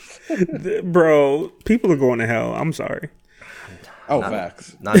Bro, people are going to hell. I'm sorry. Oh,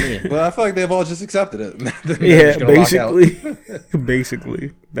 facts. Not me. But I feel like they've all just accepted it. They're Yeah, just gonna lock out. basically.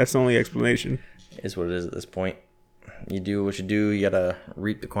 Basically. That's the only explanation. Is what it is at this point. You do what you do. You gotta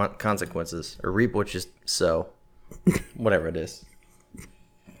reap the consequences, or reap what you sow. Whatever it is.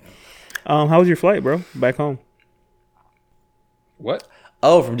 How was your flight, bro? Back home? What?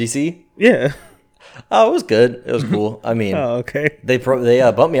 Oh, from DC? Yeah. Oh, it was good. It was cool. I mean, Oh, okay. they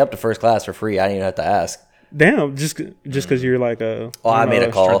bumped me up to first class for free. I didn't even have to ask. Damn, just because you're like a... Oh, I made a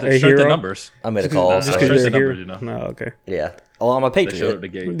call. A Strength hero? in numbers. I made a call. Just So, because Strength you're a in hero? numbers, you know. No, okay. yeah. Oh, I'm a They showed patriot. at the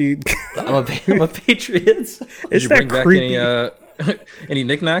gate. Dude, I'm a patriot. it's Did you bring that back creepy. any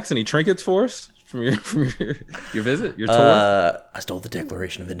knickknacks, any trinkets for us from your visit, your tour? I stole the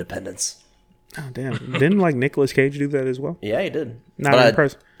Declaration of Independence. Oh, damn. Didn't like Nicolas Cage do that as well? Yeah, he did. Not But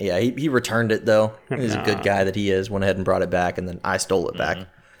impressed. Yeah, he returned it though. He's a Nah. good guy that he is. Went ahead and brought it back, and then I stole it back.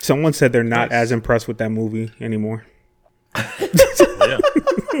 Someone said they're not as impressed with that movie anymore. Yeah.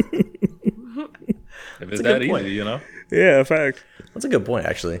 If it's a that good point. easy, you know. Yeah, fact. That's a good point,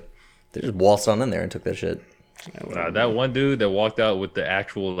 actually. They just waltzed on in there and took that shit. That one dude that walked out with the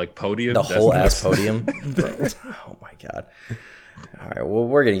actual like podium, The that's whole nuts. ass podium. Oh my god. All right, well,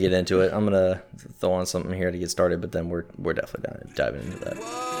 we're gonna get into it. I'm gonna throw on something here to get started, but then we're definitely diving into that.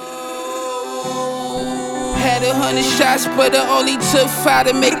 Had 100 shots, but I only took 5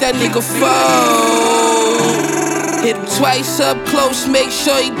 to make that nigga fall. Hit him twice up close, make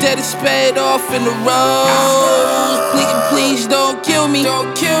sure he dead and sped off in the road. Nigga, please don't kill me.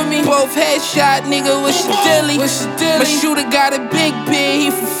 Don't kill me. Both headshot, nigga, what's your dilly? My shooter got a big beard,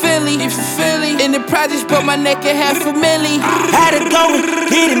 he from Philly. In the projects, but my neck at $500,000. Had it going,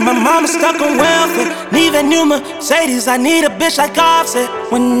 get it, my mama stuck on welfare. Need a new Mercedes, I need a bitch like Offset.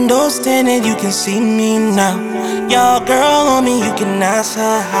 Windows tinted, you can see me now. Your girl on me, you can ask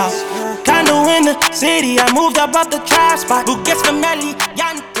her house. Condo in the city, I moved up out the trap spot. Who gets the melly?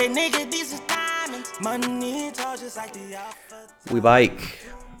 Yante, nigga, these is diamonds. Money tall just like the alpha. We bike.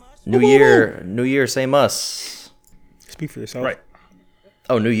 New year, same us. Speak for yourself. Right.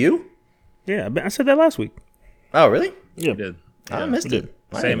 Oh, new you? Yeah, I said that last week. Oh, really? Yeah. Did. I missed it.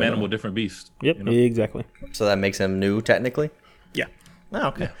 I didn't Same know. animal, different beast. Yep, You know? exactly. So that makes him new, technically? Yeah. Oh,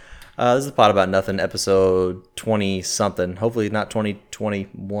 okay. This is the Pod About Nothing, episode 20-something. Hopefully not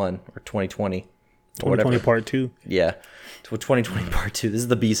 2021 or 2020. Or 2020 whatever. part 2. Yeah. 2020 part 2. This is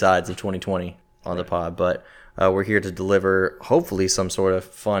the B-sides of 2020 on the pod. But we're here to deliver, hopefully, some sort of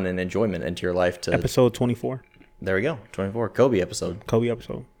fun and enjoyment into your life. Episode 24. There we go. 24. Kobe episode. Kobe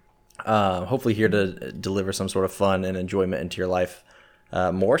episode. Hopefully here to deliver some sort of fun and enjoyment into your life,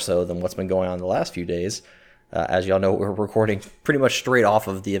 more so than what's been going on the last few days. As y'all know, we're recording pretty much straight off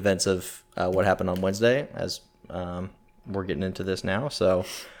of the events of what happened on Wednesday, as we're getting into this now. So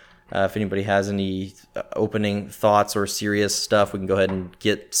if anybody has any opening thoughts or serious stuff, we can go ahead and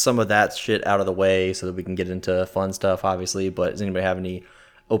get some of that shit out of the way so that we can get into fun stuff, obviously. But does anybody have any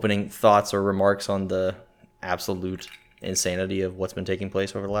opening thoughts or remarks on the absolute insanity of what's been taking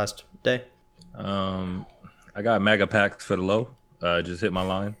place over the last day? I got mega packs for the low. Just hit my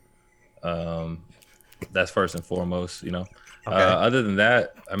line. That's first and foremost, you know. Okay. Other than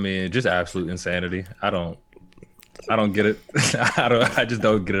that, I mean, just absolute insanity. I don't get it. I just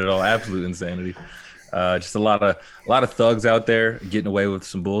don't get it at all. Absolute insanity. Just a lot of thugs out there getting away with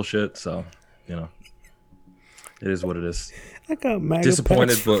some bullshit. So, you know, it is what it is. I got mad.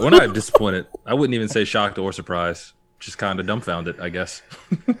 Disappointed, but we're not disappointed. I wouldn't even say shocked or surprised. Just kind of dumbfounded, I guess.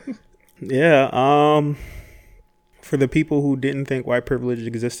 Yeah. For the people who didn't think white privilege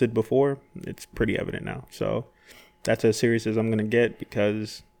existed before, it's pretty evident now. So that's as serious as I'm going to get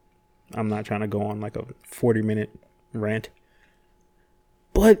because I'm not trying to go on like a 40-minute rant.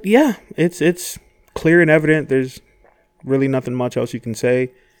 But yeah, it's clear and evident. There's really nothing much else you can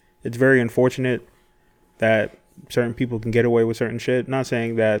say. It's very unfortunate that certain people can get away with certain shit. Not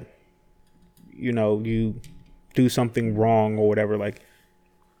saying that, you know, you do something wrong or whatever, like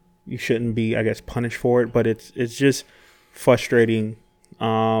you shouldn't be, I guess, punished for it, but it's just frustrating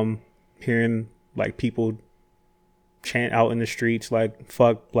hearing like people chant out in the streets like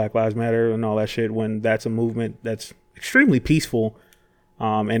fuck Black Lives Matter and all that shit when that's a movement that's extremely peaceful,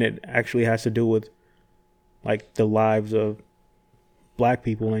 and it actually has to do with like the lives of black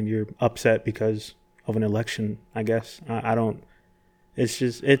people, and you're upset because of an election. I guess I don't. It's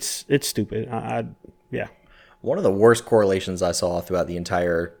just it's stupid. Yeah. One of the worst correlations I saw throughout the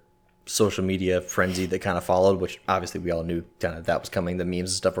entire social media frenzy that kind of followed, which obviously we all knew kind of that was coming, the memes and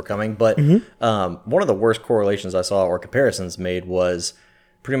stuff were coming, but one of the worst correlations I saw or comparisons made was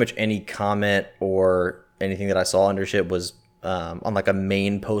pretty much any comment or anything that I saw under shit was on like a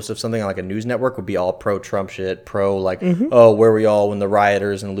main post of something on like a news network would be all pro Trump shit, pro like, oh, where were y'all when the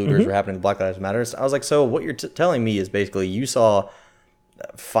rioters and looters were happening to Black Lives Matter? I was like, so what you're telling me is basically you saw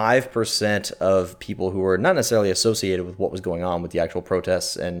 5% of people who were not necessarily associated with what was going on with the actual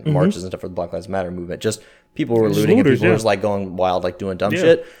protests and marches and stuff for the Black Lives Matter movement, just people who were looting and people who were just like going wild, like doing dumb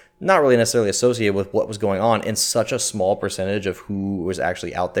shit, not really necessarily associated with what was going on, and such a small percentage of who was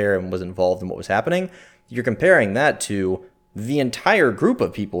actually out there and was involved in what was happening. You're comparing that to the entire group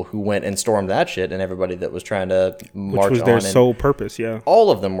of people who went and stormed that shit and everybody that was trying to march on. Which was their sole purpose, all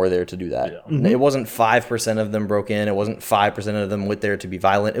of them were there to do that. It wasn't 5% of them broke in. It wasn't 5% of them went there to be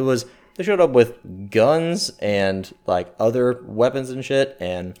violent. It was, they showed up with guns and like other weapons and shit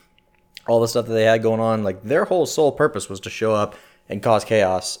and all the stuff that they had going on. Like their whole sole purpose was to show up and cause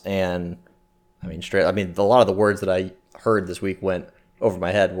chaos. And a lot of the words that I heard this week went over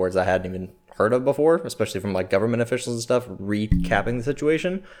my head, words I hadn't even heard of before, especially from like government officials and stuff, recapping the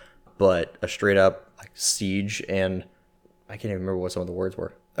situation. But a straight up like siege, and I can't even remember what some of the words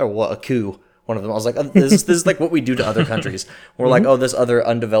were. Oh, well, a coup. One of them, I was like, oh, this is like what we do to other countries. We're like, oh, this other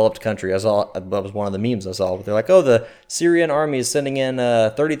undeveloped country. That was one of the memes I saw. They're like, oh, the Syrian army is sending in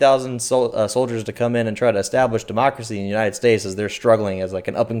 30,000 soldiers to come in and try to establish democracy in the United States as they're struggling as like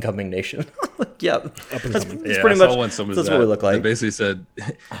an up and coming nation. That's pretty much what we look like. They basically said,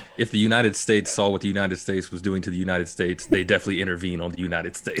 if the United States saw what the United States was doing to the United States, they definitely intervene on the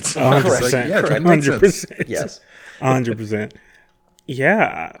United States. 100%. Yeah, that makes sense. 100%. Yes. 100%.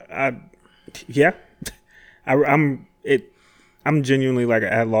 Yeah. I'm genuinely like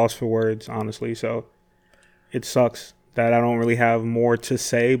at loss for words, honestly. So it sucks that I don't really have more to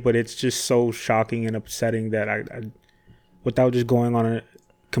say, but it's just so shocking and upsetting that I without just going on a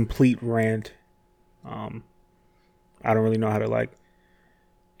complete rant, I don't really know how to like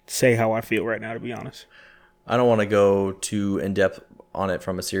say how I feel right now, to be honest. I don't want to go too in depth on it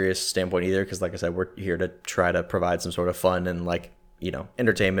from a serious standpoint either, because like I said, we're here to try to provide some sort of fun and like,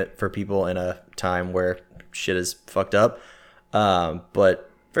 entertainment for people in a time where shit is fucked up.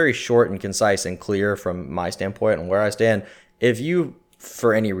 But very short and concise and clear from my standpoint and where I stand. If you,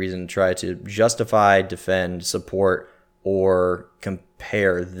 for any reason, try to justify, defend, support, or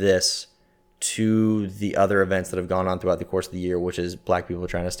compare this to the other events that have gone on throughout the course of the year, which is black people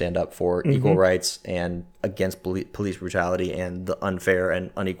trying to stand up for equal rights and against police brutality and the unfair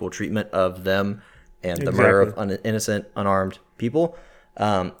and unequal treatment of them and the murder of innocent, unarmed people.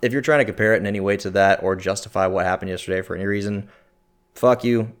 If you're trying to compare it in any way to that or justify what happened yesterday for any reason, fuck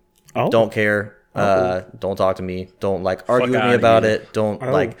you. Don't care. Don't talk to me. Don't like argue with me about it. Don't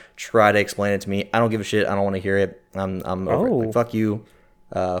like try to explain it to me. I don't give a shit. I don't want to hear it. I'm over it. Like, fuck you.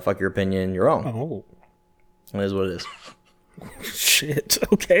 Fuck your opinion. You're wrong. It is what it is. Shit.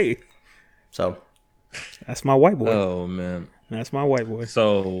 Okay. So that's my white boy. Oh man. That's my white boy.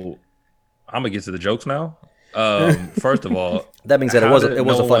 So I'm gonna get to the jokes now. First of all, that being said, it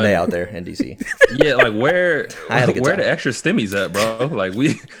was a fun day out there in DC. Yeah, like where the extra stimmies at, bro? Like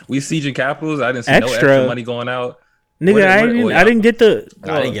we sieging capitals. I didn't see no extra money going out. Nigga, I didn't get the.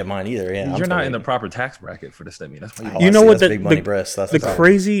 I didn't get mine either. Yeah, you're not in the proper tax bracket for the stimmy. That's why you know what the big money breast. That's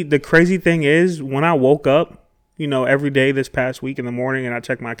the crazy thing is when I woke up, every day this past week in the morning, and I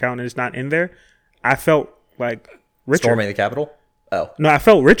checked my account and it's not in there. I felt like richer. Storming the Capitol. Oh no, I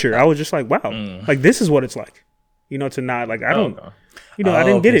felt richer. I was just like, wow, like this is what it's like, to not like I don't, I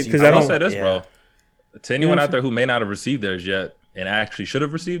didn't get it because I don't. I'll say this, bro. To anyone out there who may not have received theirs yet and actually should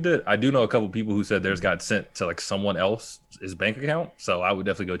have received it, I do know a couple people who said theirs got sent to like someone else's bank account. So I would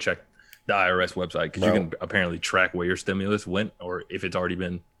definitely go check the IRS website because you can apparently track where your stimulus went or if it's already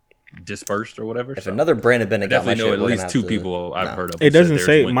been dispersed or whatever. If another Brandon Bennett got my shit, definitely know at least two people I've heard of. It doesn't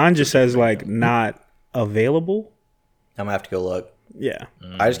say. Mine just says like not available. I'm gonna have to go look. Yeah,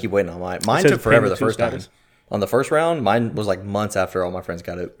 I just keep waiting on mine. Mine took forever the first time. On the first round, mine was like months after all my friends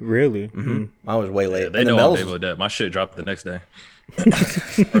got it. Really? Mm-hmm. Mine was way late. Yeah, they know I'm able with that. My shit dropped the next day.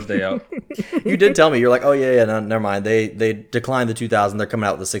 First day out. You did tell me. You're like, oh yeah, no, never mind. They declined the 2,000. They're coming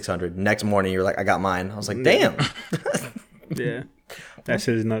out with the 600. Next morning, you're like, I got mine. I was like, damn. Yeah, that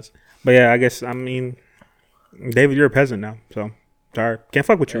shit is nuts. But yeah, I guess David, you're a peasant now, so sorry, can't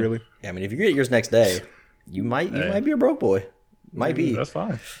fuck with you really. Yeah, if you get yours next day, you might be a broke boy. Might be. That's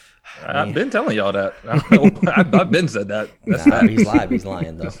fine. I've been telling y'all that. I've been said that. That's facts. He's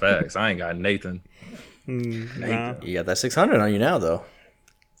lying though. That's facts. I ain't got Nathan. Nah. You got that 600 on you now though.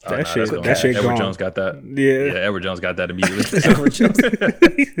 That shit Edward gone. Jones got that. Yeah, Edward Jones got that immediately.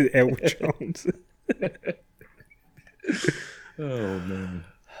 Edward Jones. Oh man.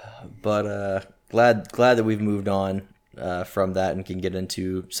 But glad that we've moved on from that and can get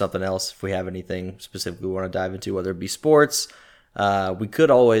into something else if we have anything specific we want to dive into, whether it be sports. We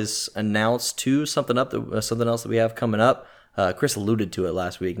could always announce too something else that we have coming up. Chris alluded to it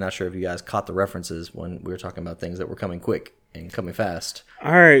last week. Not sure if you guys caught the references when we were talking about things that were coming quick and coming fast.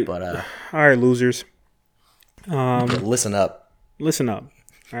 All right, But all right, losers. listen up. Listen up.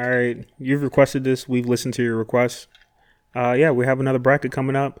 All right, you've requested this. We've listened to your requests. Yeah, we have another bracket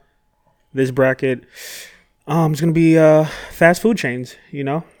coming up. This bracket, it's gonna be fast food chains. You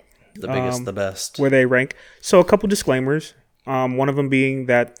know, The biggest, the best. where they rank. So a couple disclaimers. One of them being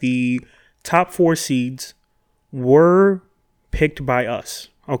that the top 4 seeds were picked by us.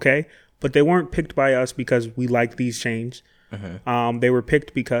 Okay, but they weren't picked by us because we like these chains. They were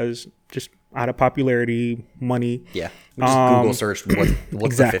picked because just out of popularity, money. Yeah. We just Google searched what's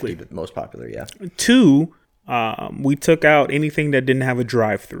exactly. the 50 most popular. Yeah. 2, we took out anything that didn't have a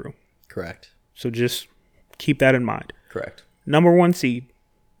drive-through. Correct. So just keep that in mind. Correct. Number 1 seed,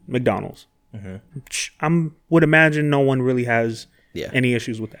 McDonald's. I would imagine no one really has Yeah. any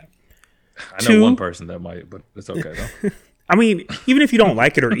issues with that. I know 2, one person that might, but it's okay though. I mean, even if you don't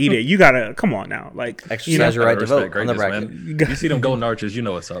like it or eat it, you gotta come on now. Like, Exercise your right to vote on the Greatness, bracket. man. You see them golden arches, you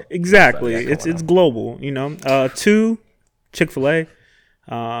know what's up. exactly. That's It's global. You know. 2, Chick-fil-A.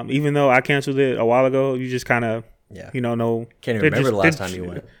 Even though I canceled it a while ago, you just kind of Yeah. know. Can't even they're remember just- the last they're time you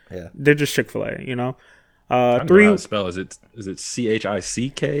just- went. Yeah. They're just Chick-fil-A. You know. I don't know 3. how to spell. Is it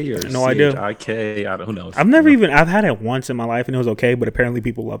CHICK or No idea. CHIK? Who knows? I've had it once in my life and it was okay, but apparently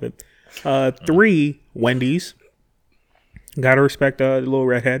people love it. 3, Wendy's. Gotta respect the little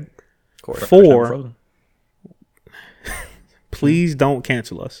redhead. Of course. 4, please don't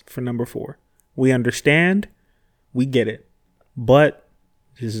cancel us for number 4. We understand, we get it, but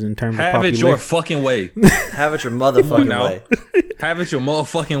this is in terms of Have popularity. it your fucking way. Have it your motherfucking now. way. Have it your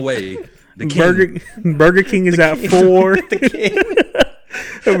motherfucking way. The king. Burger King is at 4.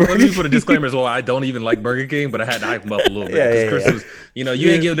 Let me put a disclaimer as well. I don't even like Burger King, but I had to hype them up a little bit. Yeah, Chris was, you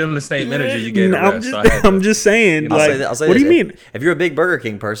ain't give them the same energy you gave the I'm rest. just, So I had to- I'm just saying. I'll Like, say, I'll say what do this. you mean? If you're a big Burger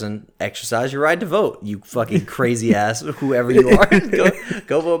King person, exercise your right to vote. You fucking crazy ass, whoever you are,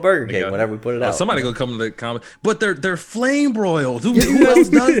 go vote Burger King Yeah. whenever we put it out. Somebody gonna come to the comment, but they're flame broiled. Who else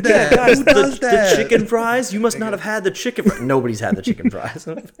does that? Guys, Who does the that? chicken fries? You must not have had the chicken fries. Nobody's had the chicken fries.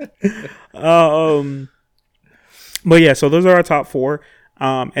 But yeah, so those are our top 4.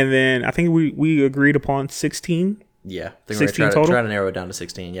 And then I think we agreed upon 16. Yeah. I think 16 we're total? trying to narrow it down to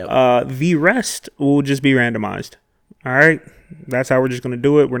 16. Yep. The rest will just be randomized. All right, that's how we're just gonna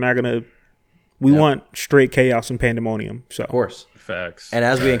do it. We're not gonna. We want straight chaos and pandemonium. So Of course. Facts. And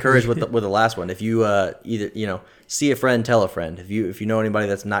as we encouraged with the last one, if you either see a friend, tell a friend. If you know anybody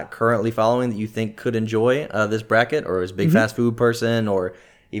that's not currently following that you think could enjoy this bracket, or is a big fast food person, or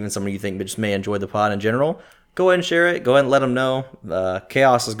even somebody you think just may enjoy the pod in general, go ahead and share it. Go ahead and let them know.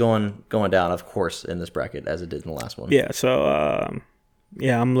 Chaos is going down, of course, in this bracket as it did in the last one. yeah, so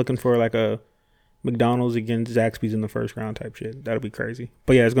yeah, I'm looking for like a McDonald's against Zaxby's in the first round type shit. That'll be crazy.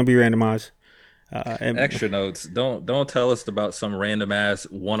 But yeah, it's gonna be randomized. And Extra notes. Don't tell us about some random ass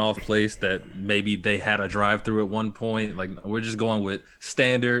one-off place that maybe they had a drive-through at one point. Like, we're just going with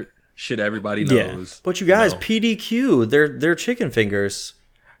standard shit everybody Yeah. knows. But you guys, No. PDQ, they're chicken fingers.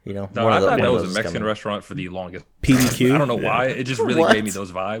 No, one I of the- thought one that of was a those Mexican coming. restaurant for the longest. PDQ? I don't know why. It just really What? gave me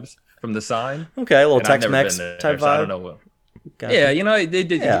those vibes from the sign. Okay, a little And I've never Tex-Mex been there, type so I vibe. don't know what. Gotcha. Yeah, they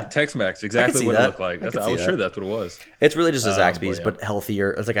did Yeah. Tex-Mex, see exactly what that. it looked like. I could I see was that. sure that's what it was. It's really just a but Zaxby's, yeah. but healthier.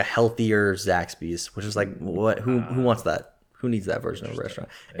 It's like a healthier Zaxby's, which is like what? Who wants that? Who needs that version of a restaurant?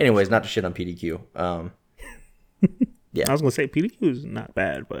 Anyways, not to shit on PDQ. Yeah, I was gonna say PDQ is not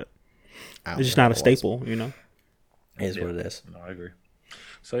bad, but I don't it's just know not a what it was. staple, you know. It is what it is. No, I agree.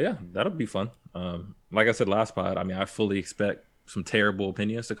 So yeah, that'll be fun. Like I said last pod, I mean, I fully expect some terrible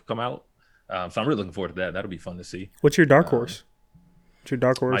opinions to come out. So I'm really looking forward to that. That'll be fun to see. What's your dark horse? What's your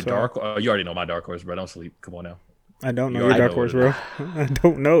dark horse? My dark, you already know my dark horse, bro. Don't sleep. Come on now. I don't know You your already dark know horse, what bro. I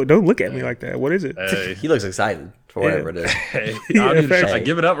don't know. Don't look at me like that. What is it? Hey, He looks excited for whatever it is. hey, Yeah, I'll do the facts. shot.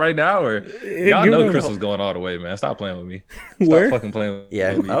 Give it up right now, or y'all give know it Crystal's going all the way, man. Stop playing with me. Stop Where? fucking playing.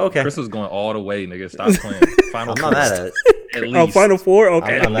 Yeah, with me. oh, okay. Crystal's going all the way, nigga. Stop playing. Final I'm not mad four. at it. At least. Oh, Final Four.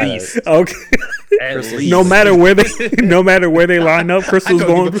 Okay, I'm not mad at it. okay. At least. No matter where they line up, I Crystal's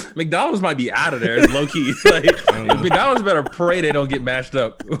told going. you, McDonald's might be out of there, low key. Like, McDonald's better pray they don't get matched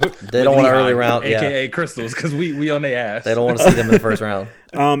up. They don't want an early round, yeah. aka Crystals, because we on their ass. They don't want to see them in the first round.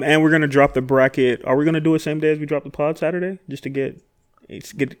 And we're gonna drop the bracket. Are we gonna do it same day as we drop the pod Saturday, just to get We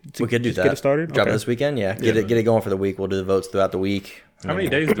could do just that. Get it started. Drop it Okay. this weekend. Yeah, get it going for the week. We'll do the votes throughout the week. How many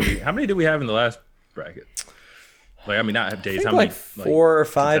did we have in the last bracket? Like, I mean, not days. I think How many? like 4 or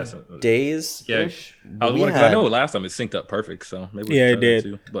 5 contestants? days. Yeah, I was wondering, 'cause I know last time it synced up perfect, so maybe we Yeah, can it try that did.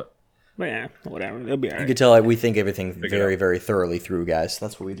 too. But But yeah, whatever. They'll be all You right. could tell like, we think everything it very, out. very thoroughly through, guys.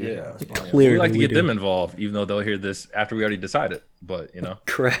 That's what we do. yeah, Clearly, we like to we get do. them involved, even though they'll hear this after we already decided. But you know,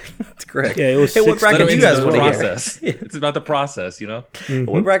 Correct. Correct. Yeah, it was Hey, what 6 let bracket them do you into guys the want to hear? process. It's about the process, you know.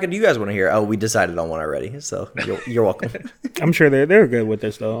 What bracket do you guys want to hear? Oh, we decided on one already, so you're welcome. I'm sure they're good with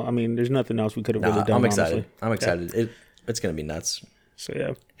this though. I mean, there's nothing else we could have really Nah, done. I'm excited. honestly. I'm excited. It's gonna be nuts. So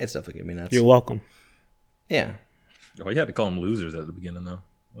yeah, It's definitely gonna be nuts. you're welcome. Yeah, Oh, you had to call them losers at the beginning, though.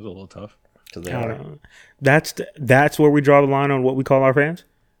 It was a little tough. because they I are. don't know. That's where we draw the line on what we call our fans.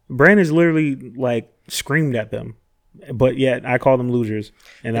 Brandon's literally like screamed at them, but yet I call them losers,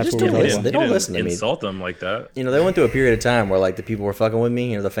 and that's just where we don't draw the listen. line. They You don't didn't listen to me. insult them like that. You know, they went through a period of time where like the people were fucking with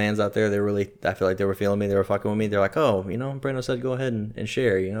me. You know, the fans out there, they really, I feel like they were feeling me. They were fucking with me. They're like, oh, you know, Brando said go ahead and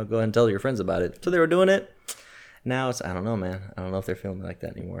share. You know, go ahead and tell your friends about it. So they were doing it. Now it's, I don't know, man. I don't know if they're feeling me like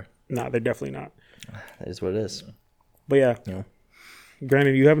that anymore. Nah, they're definitely not. That is what it is. But yeah, You know.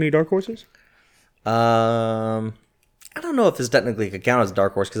 Brandon, do you have any dark horses I don't know if this technically could count as a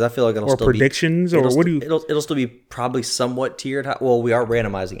dark horse because I feel like it'll or still predictions, be, or it'll what st- do you? It'll still be probably somewhat tiered. Well, we are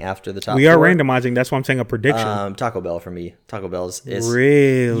randomizing after the top. We are four. randomizing. That's why I'm saying a prediction. Taco Bell for me. Taco Bell is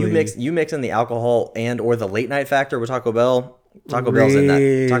Really? you mix in the alcohol and or the late night factor with Taco Bell. Taco Bell's in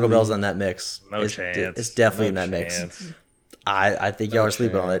that. Taco Bell's in that mix. No it's, chance. It's definitely No in that mix. chance. I think y'all are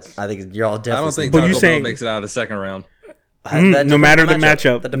sleeping on it. I think y'all definitely. I don't think But you Taco Bell saying- makes it out of the second round. No matter the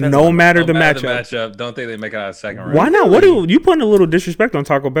matchup. That depends No on- matter the No matter matchup. Don't think they make it out of the second round. Why not? What do you putting a little disrespect on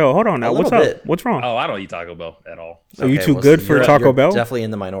Taco Bell? Hold on now. A What's little up? bit. What's wrong? Oh, I don't eat Taco Bell at all. Are you Okay, too well, good so for you're- Taco you're Bell? Definitely in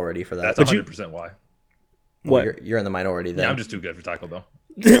the minority for that. That's 100% why. What? You're in the minority then. Yeah, I'm just too good for Taco Bell.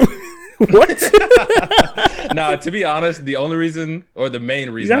 What? Nah, to be honest, the only reason or the main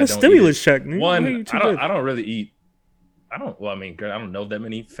You reason got I a don't stimulus eat check. it, Nigga. Why are you one, too I don't, good? I don't really eat. I don't know that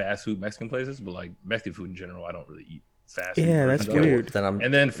many fast food Mexican places, but like Mexican food in general, I don't really eat fast food. Yeah, that's personally. weird. Then I'm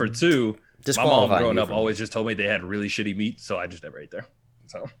And then for two, my mom Disqualifying growing you up from- always just told me they had really shitty meat, so I just never ate there.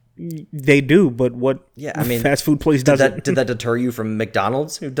 So They do, but what? Yeah, I mean, fast food place did doesn't. that deter you from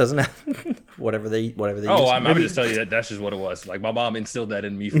McDonald's, who doesn't have whatever they use? I'm just telling you that that's just what it was. Like my mom instilled that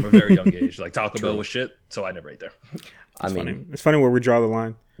in me from a very young age. Like Taco Bell was shit, so I never ate there. I mean, funny. It's funny where we draw the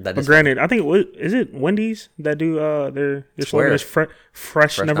line. That But is granted, I think is it Wendy's that do their slogan is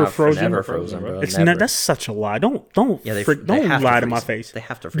fresh, never not frozen. Never frozen, bro. It's Never. not. That's such a lie. Don't Yeah, they don't have to lie to my freeze. face. They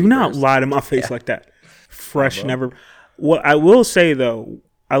have to Do freeze not first. lie to my face like that. Fresh, never. What I will say though,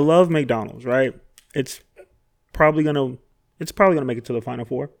 I love McDonald's. Right? It's probably gonna make it to the Final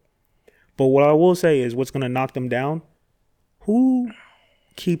Four. But what I will say is, what's gonna knock them down? Who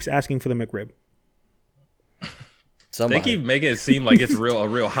keeps asking for the McRib? Somebody. They keep making it seem like it's a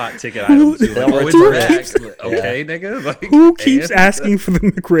real hot ticket item. Too. Like, They'll oh, it's return back. it. Okay, nigga. Like, Who keeps and- asking for the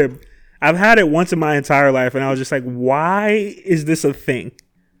McRib? I've had it once in my entire life, and I was just like, why is this a thing?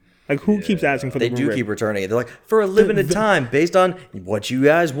 Like, who keeps asking for They the do McRib? keep returning it. They're like, for a limited time, based on what you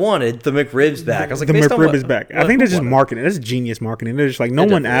guys wanted, the McRib's back. I was like, the based on McRib what- is back. I what- think they're who just wanted it? marketing. That's genius marketing. They're just like, no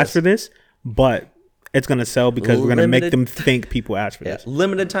one definitely asked is. for this, but it's going to sell because we're going to make Limited- them think people asked for Yeah, this.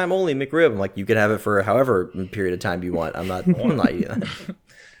 limited time only McRib. I'm like, you can have it for however period of time you want. I'm not eating that.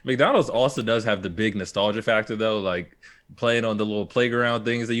 McDonald's also does have the big nostalgia factor though, like playing on the little playground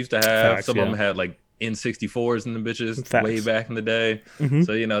things they used to have. Facts, Some yeah. of them had like N64s in the bitches Facts. way back in the day.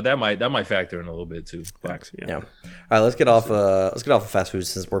 So you know that might factor in a little bit too. But Facts, yeah. Yeah. All right, let's get off of fast food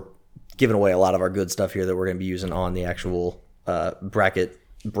since we're giving away a lot of our good stuff here that we're going to be using on the actual bracket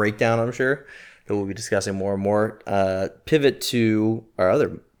breakdown. I'm sure that we'll be discussing more and more. Pivot to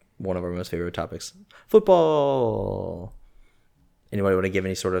one of our most favorite topics, football. Anybody want to give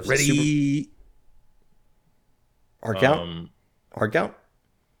any sort of hard count? Hard count?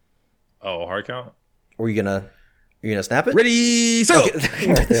 Oh, hard count. Or you gonna snap it? Ready, so.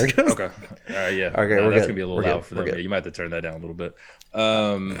 There it goes. Okay. All right. Yeah. Okay, No, we're that's good. gonna be a little We're loud good. for We're them. good. Yeah, you might have to turn that down a little bit.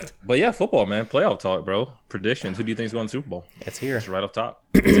 But yeah, football, man. Playoff talk, bro. Predictions. Who do you think's going to Super Bowl? It's here. Just right off top.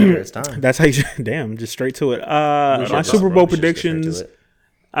 It's time. That's how you damn, just straight to it. My up, Super bro. Bowl We should get straight to predictions it.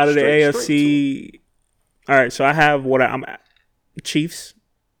 out of the Straight AFC. All right, so I have I'm Chiefs.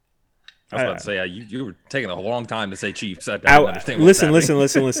 I was about to say you were taking a long time to say Chiefs. I don't understand. What's Listen.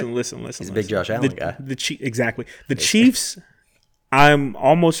 happening. He's a big Josh Allen guy. Exactly. The Chiefs, I'm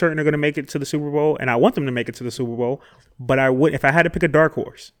almost certain they're going to make it to the Super Bowl, and I want them to make it to the Super Bowl. But I would, if I had to pick a dark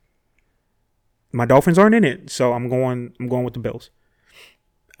horse. My Dolphins aren't in it, so I'm going with the Bills.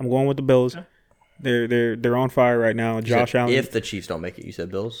 I'm going with the Bills. They're on fire right now. Josh Allen. If the Chiefs don't make it, you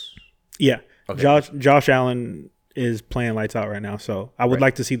said Bills. Yeah. Okay. Josh Allen is playing lights out right now, so I would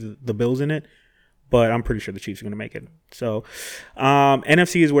like to see the Bills in it. but I'm pretty sure the Chiefs are going to make it. So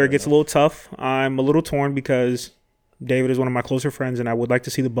NFC is where it gets a little tough. I'm a little torn because David is one of my closer friends, and I would like to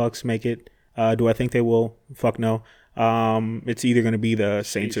see the Bucs make it. Do I think they will? Fuck no. It's either going to be the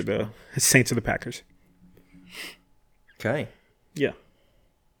Saints or the Packers. Okay. Yeah.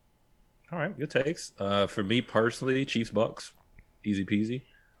 All right, good takes. For me personally, Chiefs Bucks, easy peasy.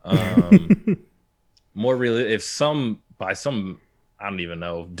 More really, if by some I don't even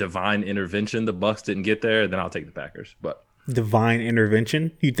know divine intervention the Bucks didn't get there, then I'll take the Packers. But divine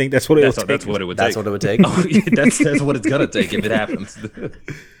intervention? You think that's what it would take? That's what it would That's take. what it would take. Oh, yeah, that's what it's gonna take if it happens.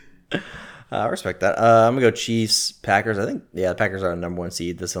 I respect that. I'm gonna go Chiefs, Packers. I think the Packers are a number 1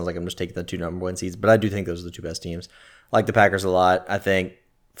 seed. This sounds like I'm just taking the 2 number 1 seeds, but I do think those are the 2 best teams. I like the Packers a lot. I think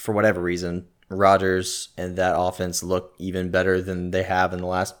for whatever reason, Rodgers and that offense look even better than they have in the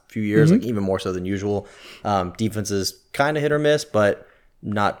last few years, like even more so than usual. Defense is kind of hit or miss, but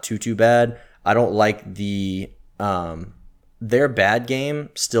not too bad. I don't like their bad game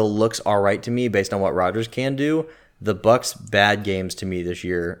still looks all right to me based on what Rodgers can do. The Bucks' bad games to me this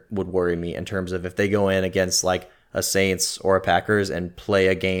year would worry me in terms of if they go in against like a Saints or a Packers and play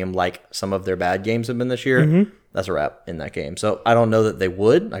a game like some of their bad games have been this year. That's a wrap in that game. So I don't know that they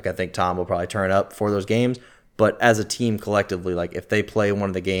would. Like I think Tom will probably turn up for those games. But as a team collectively, like if they play one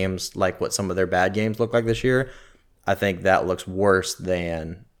of the games like what some of their bad games look like this year, I think that looks worse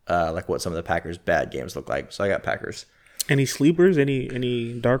than like what some of the Packers' bad games look like. So I got Packers. Any sleepers?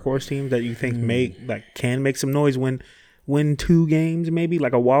 Any dark horse teams that you think can make some noise, win 2 games maybe,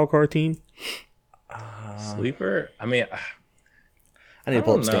 like a wild card team? Sleeper? I mean, I need to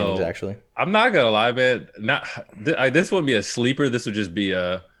pull up standings actually. I'm not gonna lie, man. This wouldn't be a sleeper. This would just be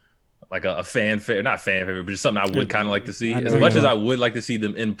a fan favorite, not fan favorite, but just something I would kind of like to see. As much as I would like to see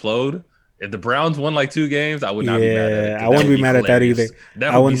them implode, if the Browns won like 2 games, I would not be mad at it. I wouldn't be mad at that either.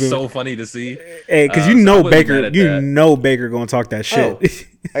 That would be so funny to see. Hey, because Baker, Baker gonna talk that shit.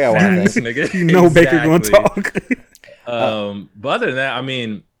 I got one thing. Nigga. Baker gonna talk. But other than that, I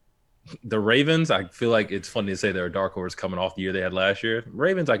mean, the Ravens, I feel like it's funny to say they're a dark horse coming off the year they had last year.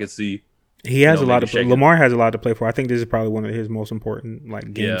 Ravens, I could see. He has a lot of Lamar has a lot to play for. I think this is probably one of his most important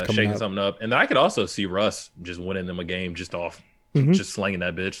games coming shaking up. something up. And I could also see Russ just winning them a game just off just slinging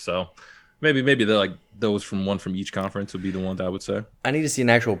that bitch. So maybe they're like those from each conference would be the ones I would say. I need to see an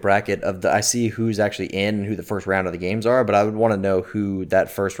actual bracket of I see who's actually in and who the first round of the games are, but I would want to know who that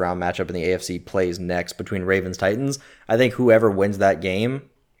first round matchup in the AFC plays next between Ravens Titans. I think whoever wins that game,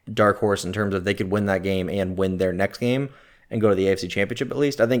 dark horse in terms of they could win that game and win their next game and go to the AFC Championship at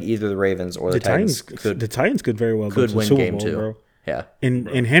least. I think either the Ravens or the Titans could very well win Super game Bowl, 2. Bro. Yeah.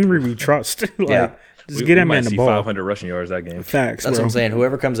 In Henry we trust. Yeah. Just get that man the ball. 500 rushing yards that game. Facts. That's bro. what I'm saying.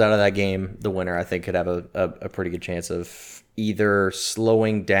 Whoever comes out of that game, the winner, I think could have a pretty good chance of either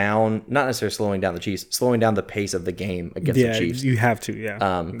slowing down, not necessarily slowing down the Chiefs, slowing down the pace of the game against the Chiefs. You have to,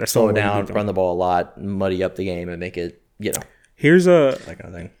 yeah. Slow it down, run the ball a lot, muddy up the game, and make it, Here's that kind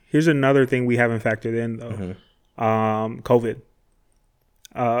of thing. Here's another thing we haven't factored in though. COVID.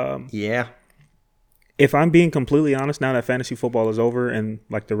 Yeah. If I'm being completely honest, now that fantasy football is over and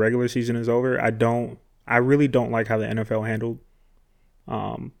like the regular season is over, I really don't like how the NFL handled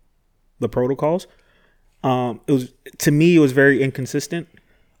the protocols. To me it was very inconsistent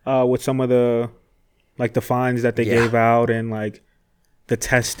with some of the fines that they gave out and like the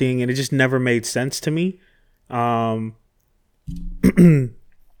testing, and it just never made sense to me.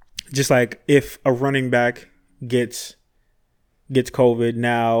 Just like if a running back gets COVID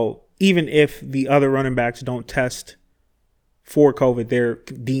now, even if the other running backs don't test for COVID, they're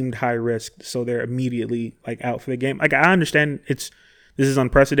deemed high risk, so they're immediately like out for the game. Like I understand this is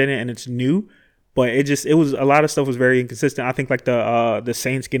unprecedented and it's new, but it was a lot of stuff was very inconsistent. I think like the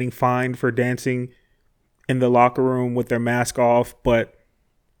Saints getting fined for dancing in the locker room with their mask off, but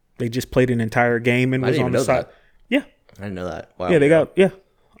they just played an entire game and was on the side. Yeah, I didn't know that. Wow. Yeah, they got That's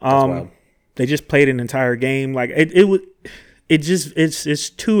wild. They just played an entire game. Like it's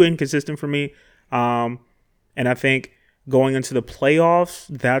too inconsistent for me. And I think going into the playoffs,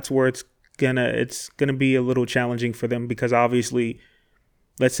 that's where it's gonna be a little challenging for them, because obviously,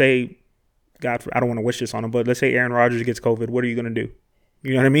 let's say, I don't want to wish this on him, but let's say Aaron Rodgers gets COVID, what are you gonna do?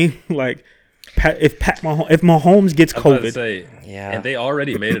 You know what I mean? Like, if Mahomes gets COVID, and they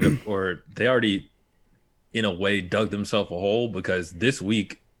already made it, they already, in a way, dug themselves a hole, because this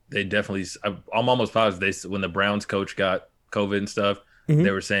week they definitely. I'm almost positive when the Browns coach got COVID and stuff,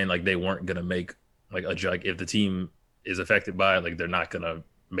 they were saying like they weren't gonna make like if the team is affected by it, like they're not gonna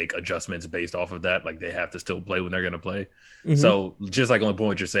make adjustments based off of that. Like they have to still play when they're gonna play. So just like on the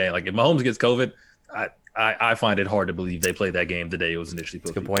point you're saying, like if Mahomes gets COVID, I find it hard to believe they played that game the day it was initially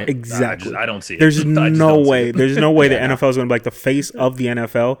put. Good point. Exactly. I don't see it. There's no way. There's no way the Yeah, no. NFL is going to be like the face of the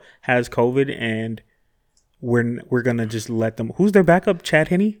NFL has COVID, and we're going to just let them. Who's their backup? Chad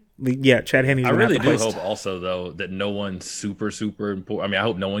Henne? Yeah, Chad Henne. I really do hope also though that no one super important. I mean, I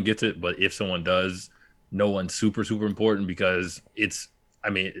hope no one gets it, but if someone does, no one super important because it's. I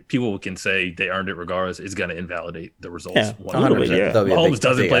mean, people can say they earned it regardless. It's going to invalidate the results. Yeah, 100%. yeah. That'll be a Mahomes big-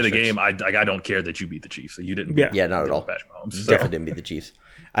 doesn't big play the asterisk. game. I don't care that you beat the Chiefs. So you didn't. Yeah. Yeah, not at all. Patrick Mahomes. So. Definitely didn't beat the Chiefs.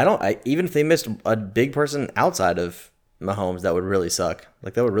 Even if they missed a big person outside of Mahomes, that would really suck.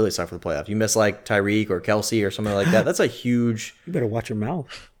 Like, that would really suck for the playoff. You miss like Tyreek or Kelsey or something like that. That's a huge. You better watch your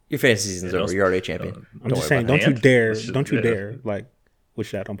mouth. Your fantasy season's over. You're already a champion. I'm just worry saying, about don't you hand. dare, Let's just- don't you yeah. dare, like,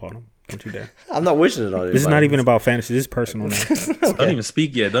 wish that upon him. Don't you dare. it. I'm not wishing it on you. This is not even about fantasy. This is personal now. Don't even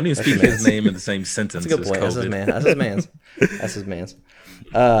speak yet. Don't even speak his name in the same sentence. That's a good point. as That's his COVID. man. That's his man's. That's his man's.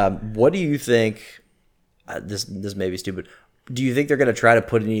 What do you think? This may be stupid. Do you think they're going to try to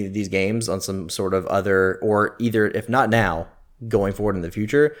put any of these games on some sort of other, or either if not now, going forward in the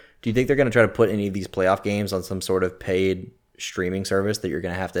future? Do you think they're going to try to put any of these playoff games on some sort of paid streaming service that you're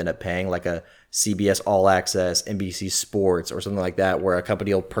going to have to end up paying, like a CBS All Access, NBC Sports, or something like that, where a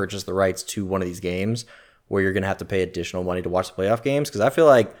company will purchase the rights to one of these games, where you're going to have to pay additional money to watch the playoff games? Because I feel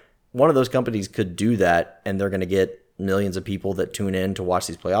like one of those companies could do that, and they're going to get millions of people that tune in to watch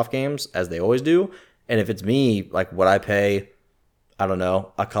these playoff games, as they always do. And if it's me, like, would I pay, I don't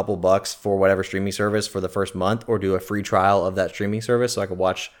know, a couple bucks for whatever streaming service for the first month, or do a free trial of that streaming service so I could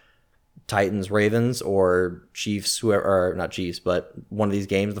watch Titans, Ravens, or Chiefs, whoever, or not Chiefs, but one of these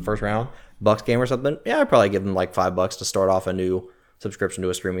games, the first round, Bucks game or something? Yeah, I'd probably give them like $5 to start off a new subscription to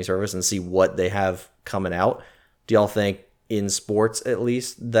a streaming service and see what they have coming out. Do y'all think, in sports at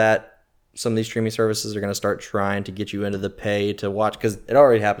least, that some of these streaming services are going to start trying to get you into the pay to watch? Because it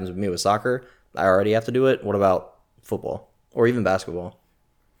already happens with me with soccer. I already have to do it. What about football or even basketball?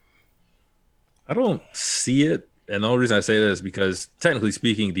 I don't see it. And the only reason I say that is because, technically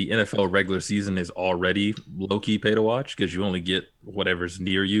speaking, the NFL regular season is already low-key pay to watch because you only get whatever's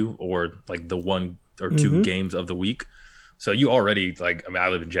near you or like the one or two games of the week. So you already, like, I mean, I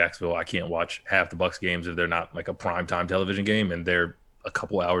live in Jacksonville. I can't watch half the Bucks games if they're not like a primetime television game, and they're a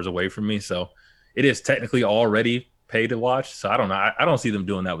couple hours away from me. So it is technically already pay to watch. So I don't know. I don't see them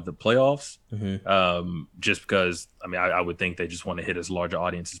doing that with the playoffs. Just because, I mean, I would think they just want to hit as large an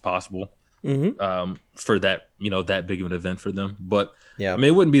audience as possible. For that, that big of an event for them. But Yeah. I mean,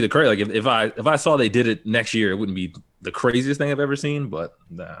 it wouldn't be the crazy. Like if I saw they did it next year, it wouldn't be the craziest thing I've ever seen. But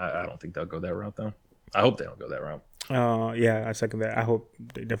I don't think they'll go that route though. I hope they don't go that route. Yeah, I second that. I hope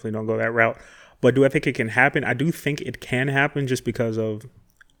they definitely don't go that route. But do I think it can happen? I do think it can happen just because of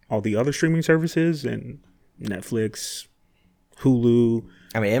all the other streaming services and Netflix, Hulu.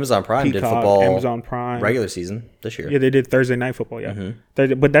 I mean, Amazon Prime did Peacock, football Amazon Prime. regular season this year. Yeah, they did Thursday night football. Yeah,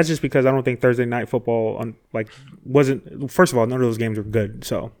 but that's just because I don't think Thursday night football wasn't. First of all, none of those games were good.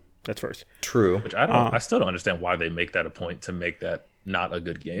 So that's first. True. Which I still don't understand why they make that a point to make that not a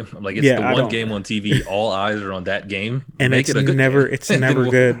good game. Like it's Yeah, the I one don't- game on TV. All eyes are on that game, And Make it's it a good never game. it's never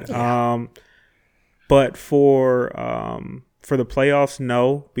good. But for the playoffs,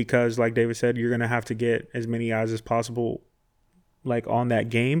 no, because like David said, you're gonna have to get as many eyes as possible, like on that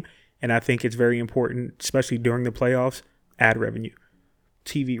game. And I think it's very important, especially during the playoffs, ad revenue,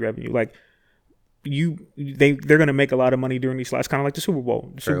 TV revenue. Like they're gonna make a lot of money during these slots, kind of like the Super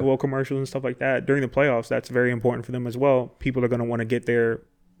Bowl, Super Bowl commercials and stuff like that. During the playoffs, that's very important for them as well. People are gonna want to get their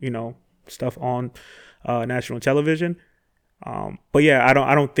stuff on national television. But yeah, I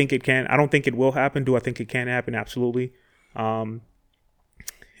don't think it can. I don't think it will happen. Do I think it can happen? Absolutely. And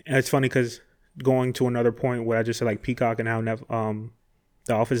it's funny because going to another point where I just said like Peacock and how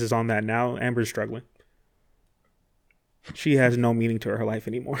The Office is on that now. Amber's struggling. She has no meaning to her life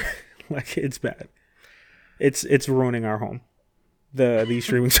anymore. Like it's bad. It's ruining our home. These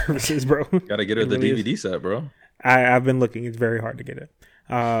streaming services, bro. Gotta get her It the really is. DVD set, bro. I've been looking. It's very hard to get it.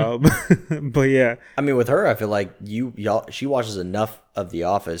 But yeah. I mean, with her, I feel like she watches enough of The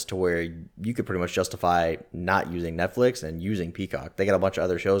Office to where you could pretty much justify not using Netflix and using Peacock. They got a bunch of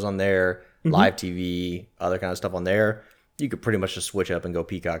other shows on there, live TV, other kind of stuff on there. You could pretty much just switch up and go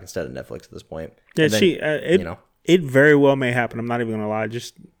Peacock instead of Netflix at this point. Yeah, And then, it very well may happen. I'm not even gonna lie.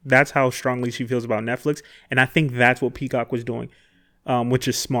 Just that's how strongly she feels about Netflix, and I think that's what Peacock was doing, which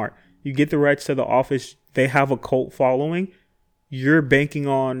is smart. You get the rights to The Office. They have a cult following. You're banking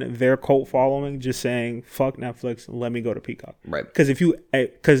on their cult following, just saying "fuck Netflix, let me go to Peacock." Right.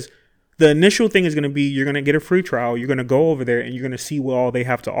 Because the initial thing is gonna be you're gonna get a free trial. You're gonna go over there and you're gonna see what all they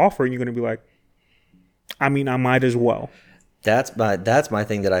have to offer, and you're gonna be like, I mean, I might as well. That's my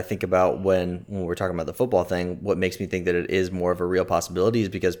thing that I think about when we're talking about the football thing. What makes me think that it is more of a real possibility is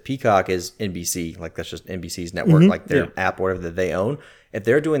because Peacock is NBC, like that's just NBC's network, like their app, whatever that they own. If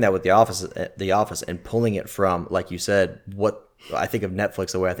they're doing that with The Office, and pulling it from, like you said, what I think of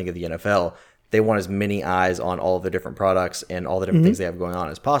Netflix, the way I think of the NFL, they want as many eyes on all of the different products and all the different things they have going on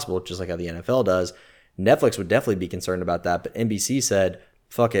as possible, just like how the NFL does. Netflix would definitely be concerned about that, but NBC said,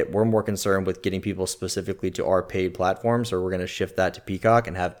 fuck it, we're more concerned with getting people specifically to our paid platform, so we're going to shift that to Peacock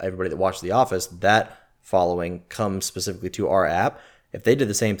and have everybody that watches The Office, that following comes specifically to our app. If they did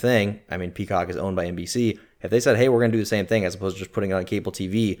the same thing, I mean, Peacock is owned by NBC. If they said, hey, we're going to do the same thing as opposed to just putting it on cable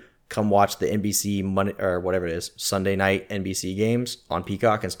TV, come watch the NBC Monday or whatever it is, Sunday night NBC games on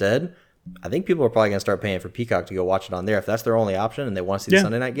Peacock instead, I think people are probably going to start paying for Peacock to go watch it on there. If that's their only option and they want to see the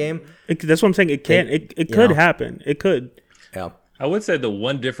Sunday night game. That's what I'm saying. It could happen. It could. Yeah. I would say the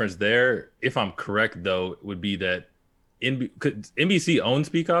one difference there, if I'm correct, though, would be that NBC owns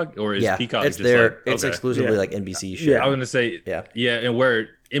Peacock, or is Peacock it's just their, like it's exclusively like NBC shit. I was gonna say and where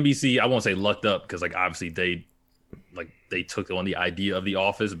NBC, I won't say lucked up because like obviously they took on the idea of The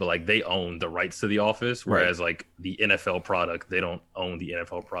Office, but like they own the rights to The Office, whereas like the NFL product, they don't own the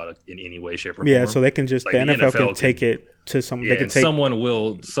NFL product in any way, shape, or form. Yeah, so they can just like the NFL can take it to some. Yeah, they can take, someone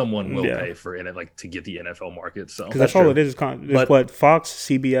will pay for it, like to get the NFL market. So because that's all it is. It's what Fox,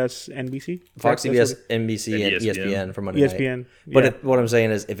 CBS, NBC, Fox, CBS, NBC, and ESPN for Monday ESPN. Night. But what I'm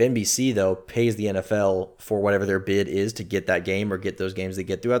saying is, if NBC though pays the NFL for whatever their bid is to get that game or get those games they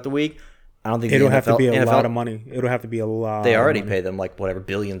get throughout the week, I don't think it'll have to be a lot of money. It'll have to be a lot. They already pay them like whatever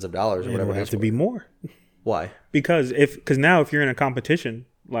billions of dollars or whatever. It'll have to be more. Why? Because now if you're in a competition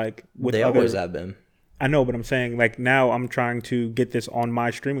like with they always have been. I know, but I'm saying like now I'm trying to get this on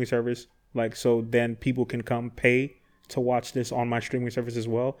my streaming service, like so then people can come pay to watch this on my streaming service as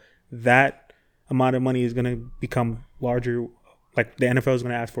well. That amount of money is going to become larger. Like the NFL is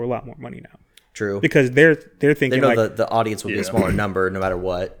going to ask for a lot more money now. True, because they're thinking they know like the audience will be a smaller number no matter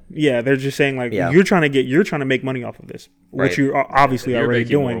what. Yeah, they're just saying like you're trying to make money off of this, which you're obviously already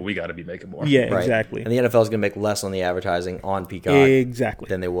doing. More, we got to be making more. Yeah, exactly. And the NFL is going to make less on the advertising on Peacock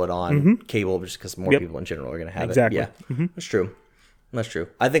than they would on cable, just because more people in general are going to have it. Yeah, that's true. That's true.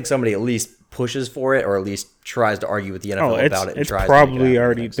 I think somebody at least pushes for it, or at least tries to argue with the NFL about it. And it's tries probably to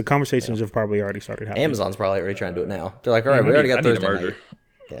already the conversations have probably already started happening. Amazon's probably already trying to do it now. They're like, all right, we already got Thursday night.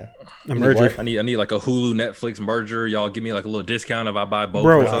 Yeah, a merger. I need like a Hulu Netflix merger. Y'all give me like a little discount if I buy both.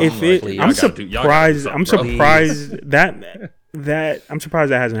 Bro, I'm surprised that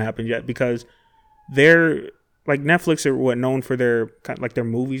hasn't happened yet, because they're like Netflix are known for their like their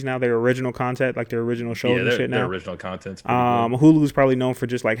movies now, their original content, like their original shows and shit now. Their original content's Hulu's probably known for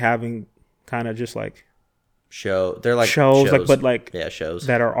just like having kind of just like they're like shows. Like, but like shows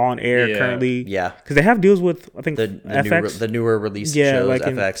that are on air currently. Yeah, because they have deals with I think the FX, the newer release shows, like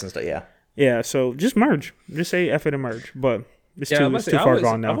FX and stuff. Yeah. So just merge, just say F it and merge. But it's too far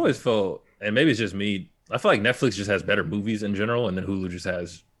gone now. I've always felt, and maybe it's just me, I feel like Netflix just has better movies in general, and then Hulu just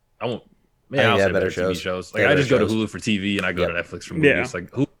has I'll say better TV shows. Like I just go to Hulu for TV and I go to Netflix for movies.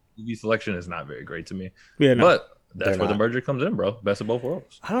 Like Hulu movie selection is not very great to me. Yeah, no. But that's where the merger comes in, bro. Best of both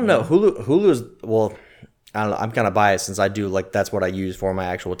worlds. I don't know. Hulu is I don't know. I'm kind of biased since I do like that's what I use for my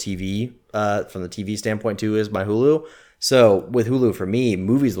actual TV. From the TV standpoint too, is my Hulu. So with Hulu, for me,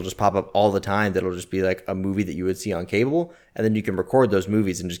 movies will just pop up all the time. That'll just be like a movie that you would see on cable, and then you can record those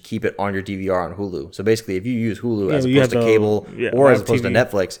movies and just keep it on your DVR on Hulu. So basically, if you use Hulu as opposed to cable or as opposed to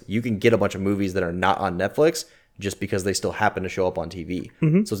Netflix, you can get a bunch of movies that are not on Netflix just because they still happen to show up on TV.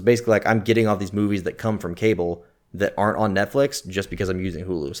 Mm-hmm. So it's basically like I'm getting all these movies that come from cable that aren't on Netflix just because I'm using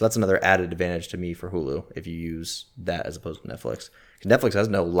Hulu. So that's another added advantage to me for Hulu if you use that as opposed to Netflix. Because Netflix has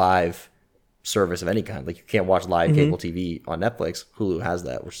no live service of any kind. Like you can't watch live cable TV on Netflix. Hulu has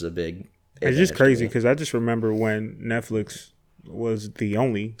that, which is a big It's just crazy because I just remember when Netflix was the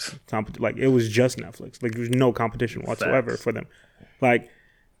only like it was just Netflix. Like there was no competition whatsoever for them. Like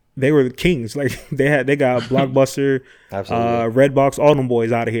they were the kings. Like they got Blockbuster, Redbox, all them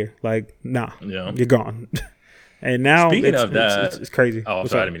boys out of here. Like you're gone. And now speaking of that, it's crazy. Oh,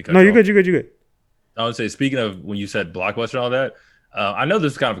 sorry, I didn't mean to cut you off. You're good. I would say, speaking of when you said Blockbuster and all that, I know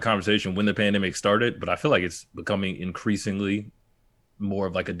this was kind of a conversation when the pandemic started, but I feel like it's becoming increasingly more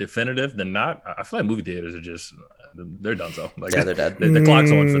of like a definitive than not. I feel like movie theaters are just they're done. So like they're dead. The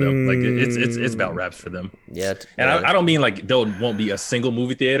clock's on for them. Like it's about wraps for them. Yeah, and I don't mean like there won't be a single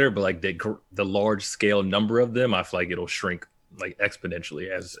movie theater, but like the large scale number of them, I feel like it'll shrink like exponentially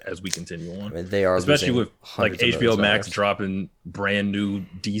as we continue on. I mean, they are, especially with like HBO Max dropping brand new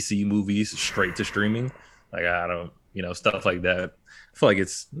DC movies straight to streaming. Like I don't stuff like that. I feel like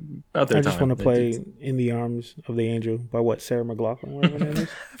it's about their I time. just want to play "In the Arms of the Angel" by Sarah McLachlan, whatever her name is.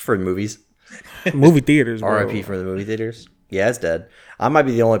 For movies. Movie theaters, bro. R.I.P. for the movie theaters. Yeah, it's dead. I might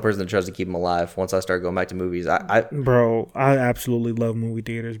be the only person that tries to keep him alive once I start going back to movies. Bro, I absolutely love movie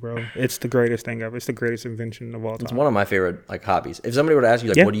theaters, bro. It's the greatest thing ever. It's the greatest invention of all time. It's one of my favorite hobbies. If somebody were to ask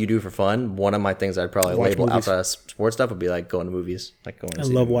you what do you do for fun, one of my things I'd probably Watch label movies. outside of sports stuff would be like going to movies. Like going. I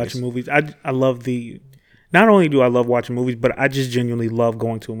love watching movies. I love the. Not only do I love watching movies, but I just genuinely love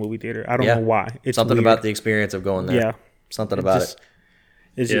going to a movie theater. I don't know why. It's something weird. about the experience of going there. Yeah, something about it.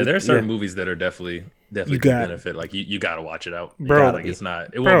 There are certain movies that are definitely could benefit. Like you got to watch it out, bro. Like it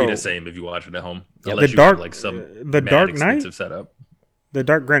won't be the same if you watch it at home. The Dark Knight setup. The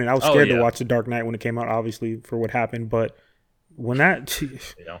Dark. Granted, I was scared to watch The Dark Knight when it came out, obviously for what happened. But when that, do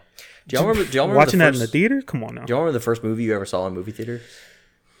y'all remember watching that in the theater? Come on now. Do y'all remember the first movie you ever saw in a movie theater?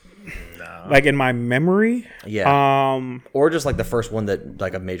 No. Like in my memory, or just like the first one that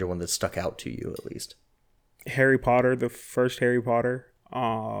like a major one that stuck out to you at least. Harry Potter, the first Harry Potter.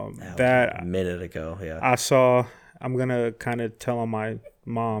 That a minute ago, yeah. I saw. I'm gonna kind of tell on my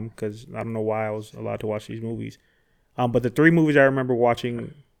mom because I don't know why I was allowed to watch these movies. But the three movies I remember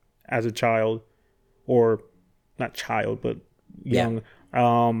watching as a child, or not child, but young.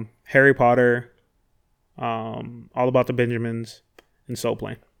 Harry Potter, All About the Benjamins, and Soul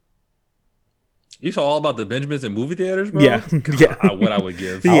Plane. You saw All About the Benjamins in movie theaters, bro? Yeah. What I would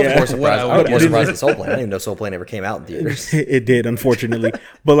give. I was more surprised. I was more surprised at Soul Plane. I didn't even know Soul Plane ever came out in theaters. It did, unfortunately.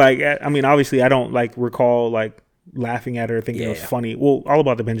 But like, I mean, obviously, I don't like recall like laughing at it or thinking it was funny. Well, All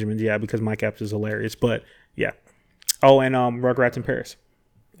About the Benjamins, because Mike Epps is hilarious. But yeah. Oh, and Rugrats in Paris.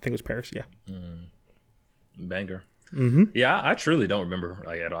 I think it was Paris. Yeah. Banger. Mm-hmm. Yeah, I truly don't remember.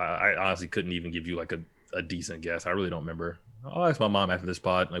 Like, I honestly couldn't even give you like a decent guess. I really don't remember. I'll ask my mom after this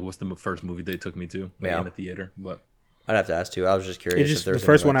pod, like, what's the first movie they took me to in the theater? But I'd have to ask too. I was just curious. It's just the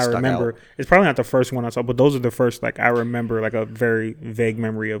first one I remember. It's probably not the first one I saw, but those are the first. Like I remember, like a very vague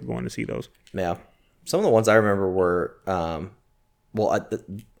memory of going to see those. Yeah, some of the ones I remember were,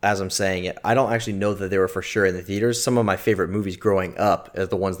 as I'm saying it, I don't actually know that they were for sure in the theaters. Some of my favorite movies growing up is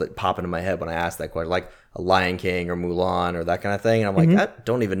the ones that pop into my head when I ask that question, like a Lion King or Mulan or that kind of thing. And I'm like, I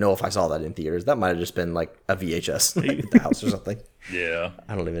don't even know if I saw that in theaters. That might have just been like a VHS at the house or something. Yeah,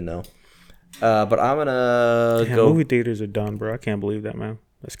 I don't even know. But I'm gonna go. Movie theaters are done, bro. I can't believe that, man.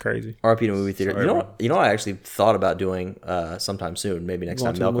 That's crazy. RP to movie theater. Sorry, you know what I actually thought about doing sometime soon. Maybe next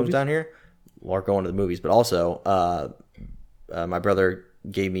time Mel comes down here, or going to the movies. But also, my brother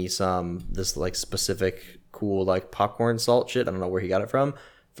gave me this like specific cool like popcorn salt shit. I don't know where he got it from.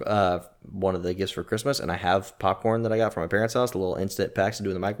 One of the gifts for Christmas, and I have popcorn that I got from my parents' house, the little instant packs to do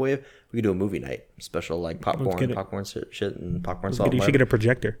in the microwave. We could do a movie night special, like popcorn shit and popcorn salt. You should get a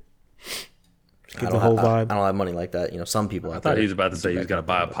projector. I don't have money like that. You know, some people. I thought he was about to say he was gonna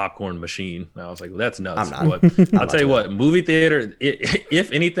buy a popcorn machine. I was like, well, that's nuts. I'm not. But I'll tell you what, movie theater.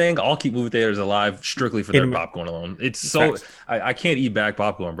 If anything, I'll keep movie theaters alive strictly for their popcorn alone. It's so I can't eat back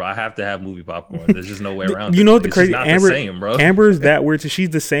popcorn, bro. I have to have movie popcorn. There's just no way around. You know what the it's crazy? not Amber, the same, bro. Amber's that weird. So she's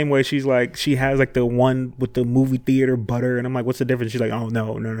the same way. She's like, she has like the one with the movie theater butter, and I'm like, what's the difference? She's like, oh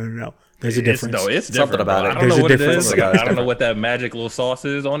no. There's a difference. It's different, something about it. I don't know what it is. I don't know what that magic little sauce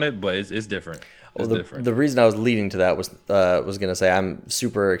is on it, but it's different. Well, the reason I was leading to that was going to say I'm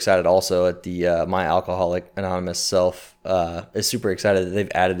super excited also at the My Alcoholic Anonymous self is super excited that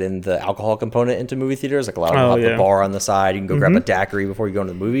they've added in the alcohol component into movie theaters. Like a lot of them have the bar on the side. You can go grab a daiquiri before you go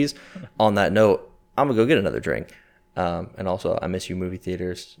into the movies. On that note, I'm going to go get another drink. And also, I miss you movie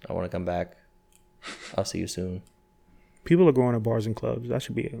theaters. I want to come back. I'll see you soon. People are going to bars and clubs. I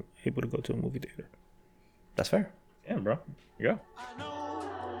should be able to go to a movie theater. That's fair. Yeah, bro. Yeah.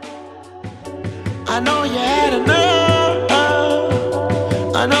 I know you had enough.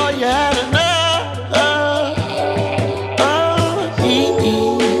 I know you had enough.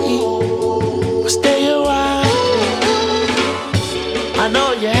 Stay a while. I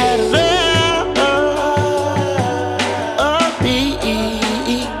know you had enough.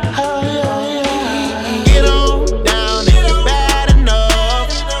 Get on down if you're bad enough.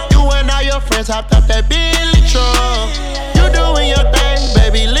 You and all your friends hopped up that Billy truck. You doing your thing,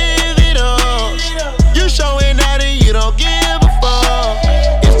 baby. Live it up. You showing out and you don't give a fuck.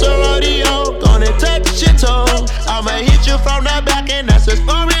 It's a rodeo, gonna touch your toe. I'ma hit you from the back and that's as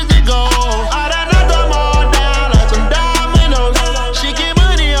far as it goes. I done knocked them all down like some dominoes. She get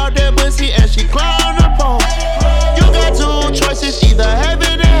money out there.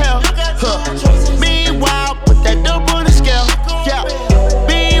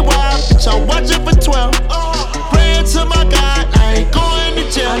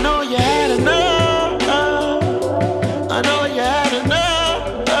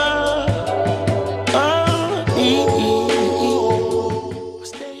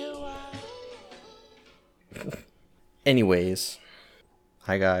 Anyways,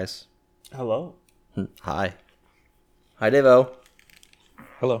 hi guys. Hello. Hi. Hi, Devo.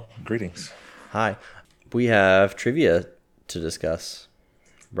 Hello, greetings. Hi. We have trivia to discuss,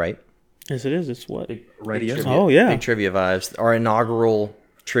 right? Yes, it is. It's what? Radio. Oh, yeah. Big trivia vibes. Our inaugural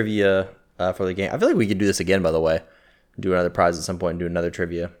trivia for the game. I feel like we could do this again, by the way. Do another prize at some point and do another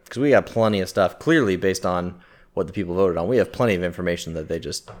trivia. Because we got plenty of stuff, clearly based on what the people voted on. We have plenty of information that they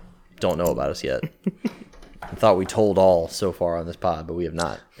just don't know about us yet. I thought we told all so far on this pod, but we have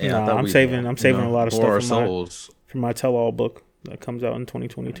not. Yeah, I Nah, thought I'm we, saving a lot of bore our stuff souls. from my tell-all book that comes out in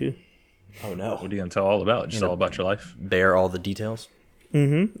 2022. Oh, no. What are you gonna tell all about? Just all about your life. Bear all the details.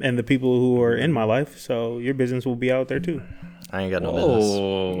 And the people who are in my life, so your business will be out there too. I ain't got no business.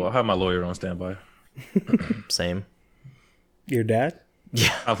 Oh, I'll have my lawyer on standby. Same. Your dad?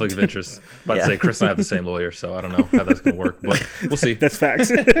 Conflict of interest. About Yeah. to say, Chris and I have the same lawyer, so I don't know how that's gonna work, but we'll see. That's facts.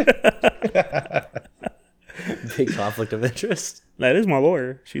 Big conflict of interest. That is my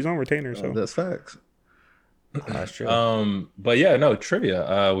lawyer. She's on retainer, so That's facts. That's true. But yeah, no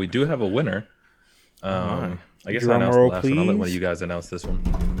trivia. We do have a winner. I guess I Drum announced the roll, last one. I'll let one of please. you guys announce this one.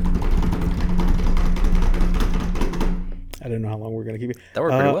 I didn't know how long we're gonna keep it. That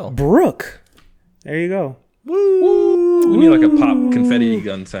worked pretty well. Brooke. There you go. We need like a pop confetti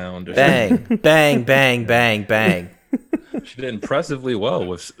gun sound. Or something. Bang, bang, bang, bang, bang. She did impressively well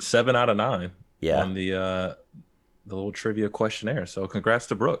with 7 out of 9 Yeah. on the little trivia questionnaire. So congrats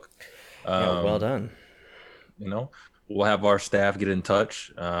to Brooke. Yeah, well done. You know, we'll have our staff get in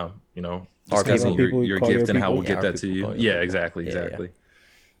touch. You know, Our discussing people. your Call your gift and how people. we'll get Yeah, that our to people you. call your Yeah, exactly, Yeah, yeah. exactly.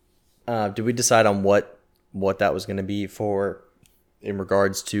 Did we decide on what that was going to be for in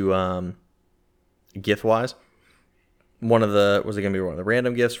regards to gift wise? Was it going to be one of the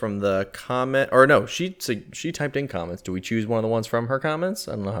random gifts from the comment, or no? She typed in comments. Do we choose one of the ones from her comments?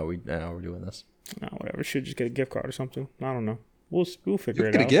 I don't know how we're doing this. No, whatever. Should just get a gift card or something. I don't know. We'll figure You'll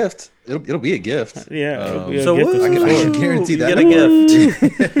it get a out. gift. It'll be a gift. Yeah. It'll be a So gift of some I sort. can guarantee you that. get a gift.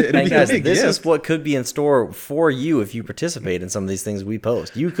 It'll Hey be guys, a big this gift. is what could be in store for you if you participate in some of these things we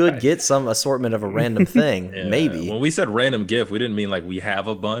post. You could get some assortment of a random thing, Yeah. maybe. When we said random gift, we didn't mean like we have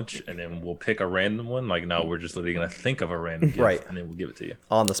a bunch and then we'll pick a random one. Like, no, we're just literally gonna think of a random gift, Right. and then we'll give it to you.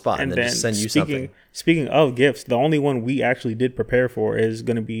 On the spot, and then just send you something. Speaking of gifts, the only one we actually did prepare for is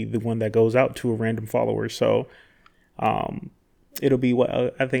going to be the one that goes out to a random follower. So, it'll be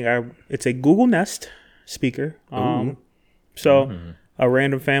it's a Google Nest speaker. So a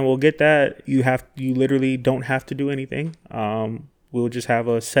random fan will get that. You literally don't have to do anything. We'll just have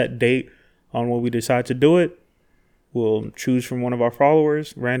a set date on when we decide to do it. We'll choose from one of our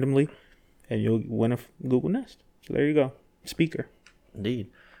followers randomly, and you'll win a Google Nest. So there you go, speaker. Indeed.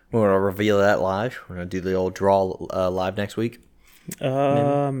 We want to reveal that live. We're going to do the old draw live next week.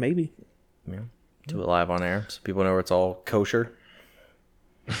 Maybe. Yeah. Do it live on air so people know it's all kosher.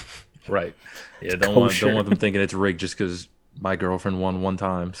 Right. Yeah. Don't kosher. want them thinking it's rigged just because my girlfriend won one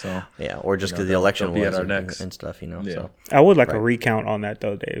time. So Yeah, or just You know, because the they'll- election they'll be was at our and, necks. and stuff, Yeah. So I would like a Right. recount on that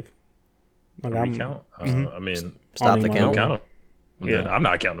though, Dave. Like recount. I mean, stop the Only count. count them. Yeah. I'm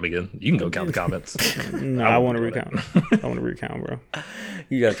not counting them again. You can go count the comments. No, I want to wouldn't do recount. I want to recount, bro.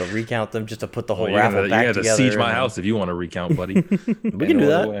 You got to recount them just to put the whole Well, raffle you're back gonna together. siege my and- house if you want to recount, buddy. We can do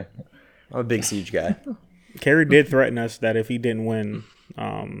that. I'm a big siege guy. Kerry did threaten us that if he didn't win,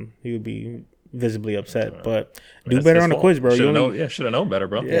 he would be visibly upset. But do That's better his on the fault. quiz, bro. You Should have only, known. Yeah, should have known better,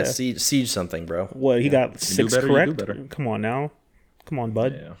 bro. Yeah, siege something, bro. what he got 6 better, you do correct. better. Come on now, come on,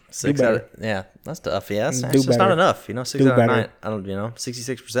 bud. Yeah. 6 better. out of, yeah, that's tough. Yeah, that's Do just not better. enough. 6 Do out of better. 9. I don't,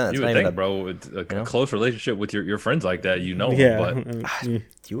 66%. That's You not would even think, that. bro, with a know? close relationship with your friends like that, Yeah. but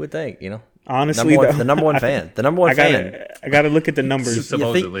You would think, Honestly, the though, number one fan. The number one I fan. gotta look at the numbers.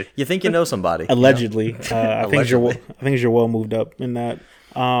 supposedly. You think you know somebody. Allegedly, I think Allegedly. Joel moved up in that.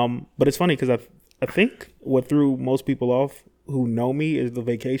 But it's funny because I think what threw most people off who know me is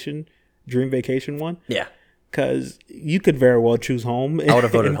the dream vacation one. Yeah. Because you could very well choose home. I would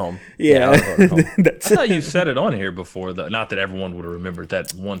have voted home. Yeah, I would have voted home. I That's thought you said it on here before. Not that everyone would have remembered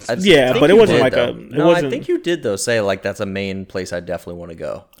that once. Yeah, I think but it you wasn't did, like though. a. It No, wasn't, I think you did though. Say like that's a main place I definitely want to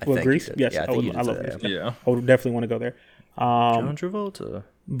go. I Well, think Greece? You did. Yes, Yeah, I I think would- you did I say love that, Greece. yeah. Yeah. I would definitely want to go there. John Travolta.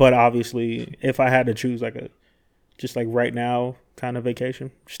 But obviously, if I had to choose like just like right now kind of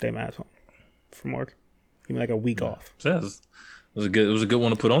vacation, just stay my ass home from work. Give me like a week off. So it was a good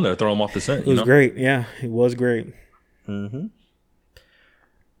one to put on there. Throw them off the scent. It was great. Yeah, it was great.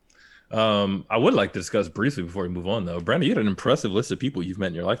 I would like to discuss briefly before we move on, though. Brandon, you had an impressive list of people you've met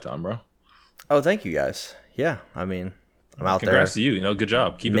in your lifetime, bro. Oh, thank you guys. Yeah, I mean, I'm out Congrats there to you. Good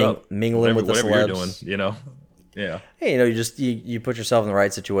job. Keep it up. mingling with the whatever you're celebs. doing. Yeah. Hey, you put yourself in the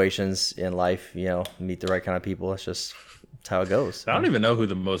right situations in life. Meet the right kind of people. That's how it goes. I don't even know who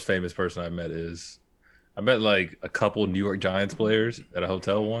the most famous person I met is. I met like a couple New York Giants players at a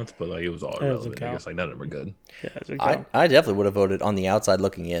hotel once, but like it was all irrelevant. I guess like none of them are good. Yeah, I definitely would have voted on the outside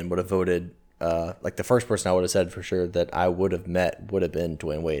looking in. Would have voted like the first person I would have said for sure that I would have met would have been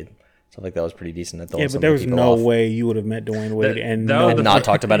Dwayne Wade. So I think that was pretty decent. Yeah, but there was no way you would have met Dwayne Wade and not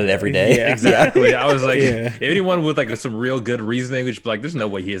talked about it every day. Yeah. Exactly. I was like, anyone with like some real good reasoning, which like, there's no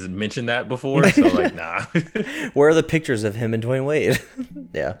way he hasn't mentioned that before. So like, nah. Where are the pictures of him and Dwayne Wade?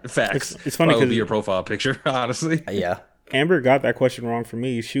 Yeah, Facts. It's funny because be your profile picture, honestly. Yeah. Amber got that question wrong for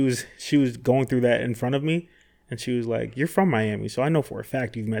me. She was going through that in front of me, and she was like, "You're from Miami, so I know for a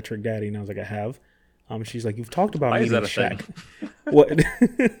fact you've met Trick Daddy." And I was like, "I have." She's like, "You've talked about meeting Shaq." What?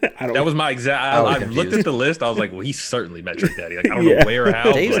 I don't. That was my exact. I looked at the list. I was like, "Well, he certainly met Trick Daddy. Like, I don't know where or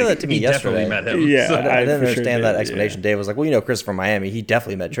how." Dave said that to me he yesterday. Definitely met him. Yeah, So, I didn't understand that did, explanation. Dave was like, "Well, Chris from Miami. He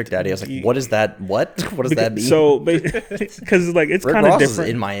definitely met Trick Daddy." I was like, "What is that? What? What does that mean?" So, because like it's Rick kind of Ross different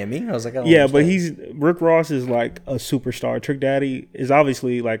is in Miami. I was like, I don't yeah, but understand. Rick Ross is like a superstar. Trick Daddy is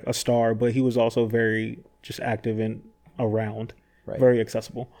obviously like a star, but he was also very just active and around, very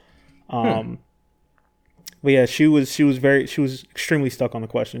accessible. But yeah, she was extremely stuck on the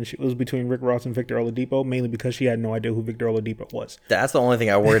question. It was between Rick Ross and Victor Oladipo, mainly because she had no idea who Victor Oladipo was. That's the only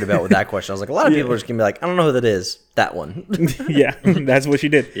thing I worried about with that question. I was like, a lot of people are just gonna be like, I don't know who that is. That one. Yeah, that's what she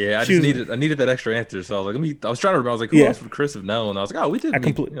did. Yeah, I needed that extra answer. So I was like, I was trying to remember. I was like, who else would Chris have known? I was like, oh, we did.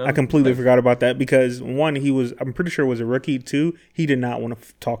 I completely forgot about that because one, I'm pretty sure was a rookie. Two, he did not want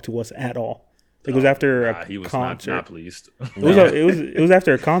to talk to us at all. It was after a he was concert. not pleased. It was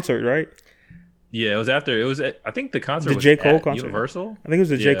after a concert, right? Yeah, it was after. It was. I think the concert The was J. Cole at concert. Universal. I think it was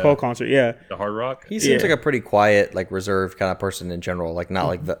the J. Cole concert. Yeah, the Hard Rock. He seems like a pretty quiet, like reserved kind of person in general. Like not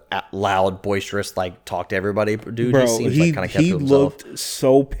like the loud, boisterous, like talk to everybody dude. bro, He seems like kind of kept to himself. Looked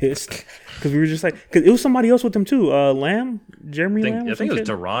so pissed because we were just like, because it was somebody else with him too. Jeremy Lamb. I think it was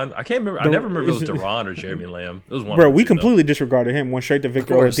Duran. I can't remember. I never remember if it was Duran or Jeremy Lamb. It was one. Bro, we completely disregarded him. Went straight to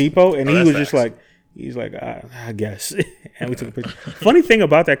Victor Oladipo, and he was just like, he's like, I guess, and we took a picture. Funny thing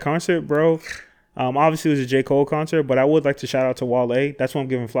about that concert, bro. Obviously, it was a J. Cole concert, but I would like to shout out to Wale. That's what I'm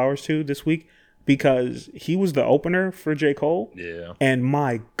giving flowers to this week because he was the opener for J. Cole. Yeah. And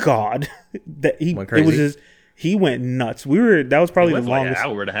my God, he went nuts. That was probably the longest. Like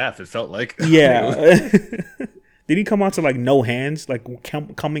an hour and a half. It felt like. Yeah. Did he come out to like no hands, like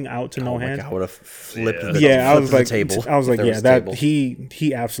coming out to no hands? I would have flipped. I was like, table.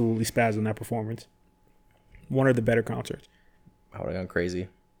 He absolutely spazzed on that performance. One of the better concerts. I would have gone crazy.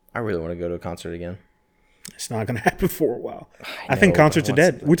 I really want to go to a concert again. It's not going to happen for a while. I think concerts are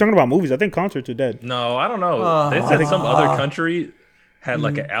dead. We're talking about movies. I think concerts are dead. No, I don't know. They said some other country had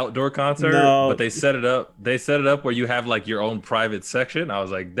like an outdoor concert, but they set it up. They set it up where you have like your own private section. I was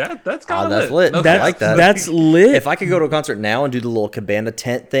like, that's kind of lit. Okay. I like that. That's lit. If I could go to a concert now and do the little cabana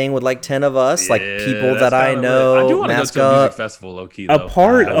tent thing with like 10 of us, like people that I know, I do want to go to a music festival, low key. Though.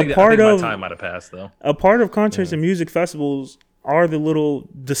 I think my time might have passed though. A part of concerts and music festivals are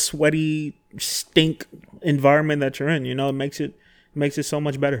the sweaty stink environment that you're in. You know, it makes it so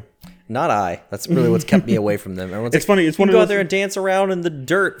much better. Not I. That's really what's kept me away from them. Everyone's it's funny. It's you one go of out there and dance around in the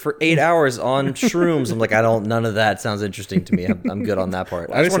dirt for 8 hours on shrooms. I'm like, none of that sounds interesting to me. I'm good on that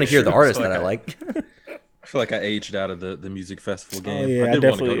part. I just want to hear the artist that I like. I feel like I aged out of the music festival game. Yeah, I did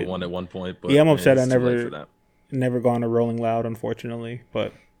want to go to one at one point, but I'm upset I never gone to Rolling Loud, unfortunately.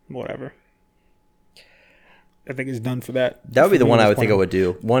 But whatever. I think it's done for that. That would be the one I would think I would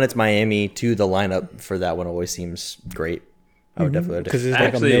do. One, it's Miami. Two, the lineup for that one always seems great. I would definitely do. Because there's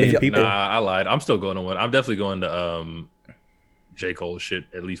like a million people. Nah, I lied. I'm still going to one. I'm definitely going to J. Cole's shit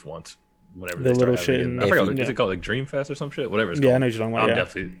at least once. Whenever the little shit. I forgot. Is it called like Dream Fest or some shit? Whatever it's called. Yeah, I know what you're talking about.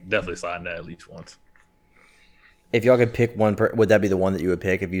 I'm definitely sliding that at least once. If y'all could pick one, would that be the one that you would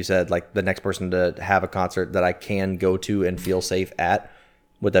pick? If you said like the next person to have a concert that I can go to and feel safe at,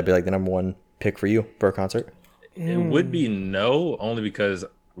 would that be like the number one pick for you per concert? It would be no, only because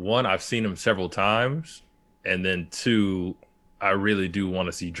one, I've seen him several times, and then two, I really do want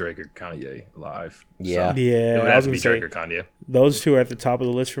to see Drake or Kanye live. Yeah, so it would have to be Drake or Kanye. Those two are at the top of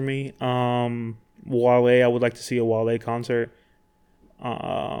the list for me. Wale, I would like to see a Wale concert.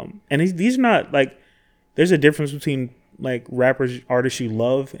 And these are not like, there's a difference between like artists you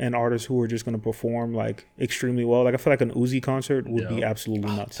love and artists who are just going to perform like extremely well. Like I feel like an Uzi concert would be absolutely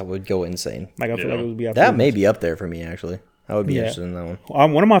nuts. That would go insane. Like I feel like it would be absolutely that may be up there for me actually. I would be interested in that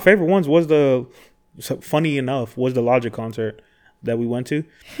one. One of my favorite ones was funny enough, was the Logic concert that we went to.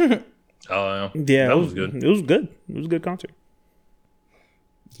 Oh yeah, that was good. It was good. It was a good concert.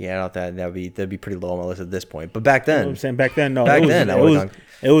 Yeah, I don't think that'd be pretty low on my list at this point. But back You know what then, I'm saying? Back then, no. Back it was, then, I it, would've was, gone-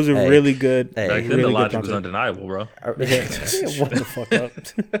 it was a Hey. really good. Hey. Back then, really the good logic was concert. undeniable, bro. What the fuck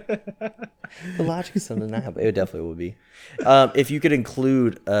up? the logic is undeniable. It definitely would be. If you could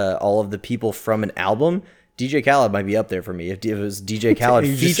include all of the people from an album, DJ Khaled might be up there for me. If it was DJ Khaled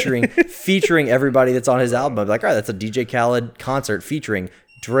You just- featuring everybody that's on his album, I'd be like, all right, that's a DJ Khaled concert featuring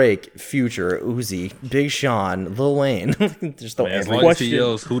Drake, Future, Uzi, Big Sean, Lil Wayne. Just throw Man, as every- long as he Question.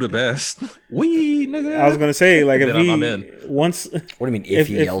 yells, "Who the best?" We nigga. I was gonna say, like, if Then I'm he in. once, What do you mean if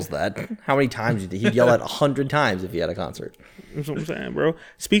he yells that? How many times do you think he'd yell that 100 times if he had a concert? that's what I'm saying, bro.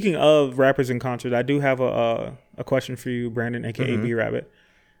 Speaking of rappers in concert, I do have a question for you, Brandon, aka B Rabbit.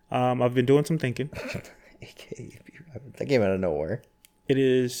 I've been doing some thinking. AKA, that came out of nowhere. It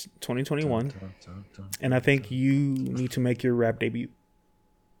is 2021, and I think you need to make your rap debut.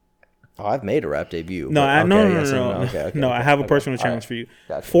 Oh, I've made a rap debut. No, but I, no, okay, no, no, yes, no, no. okay, No, okay, I have a okay. personal All challenge right. for you.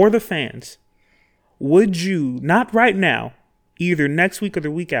 Gotcha. For the fans, would you, not right now, either next week or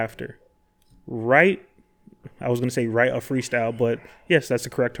the week after, write, I was going to say write a freestyle, but yes, that's the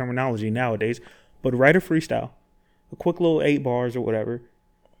correct terminology nowadays, but write a freestyle, a quick little 8 bars or whatever,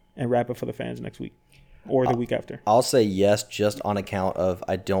 and rap it for the fans next week or the week after. I'll say yes, just on account of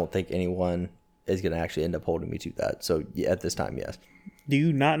I don't think anyone is going to actually end up holding me to that. So yeah, at this time, yes. Do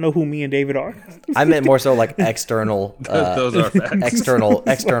you not know who me and David are? I meant more so like external, Those are facts.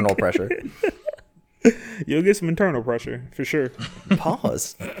 external pressure. You'll get some internal pressure for sure.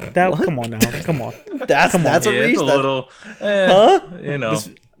 Pause. That come on now, come on. That's a Yeah, it's reach. a That's- little, you know.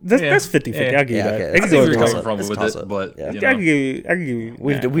 That's 50-50. Yeah. I'll give you Yeah, that. okay, I can I that's see go where with you're that. coming from It's with toss-up. it, but Yeah. you I know. can give you. I can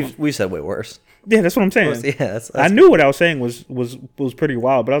give you. We've said way worse. Yeah, that's what I'm saying. Yeah, that's I knew what I was saying was pretty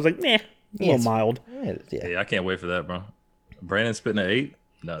wild, but I was like, nah, a little it's- mild. Yeah. Yeah, I can't wait for that, bro. Brandon spitting at 8,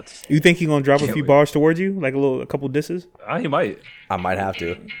 nuts. You think he gonna drop a few wait. bars towards you, like a couple disses? He might. I might have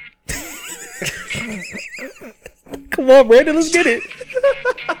to. Come on, Brandon, let's get it.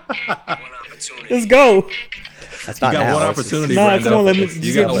 Let's go. That's You not got now. one It's- opportunity, Nah, Brandon. come on, let me-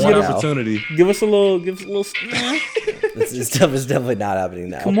 You get- got let's one get it. opportunity. Give us a little. This stuff is definitely not happening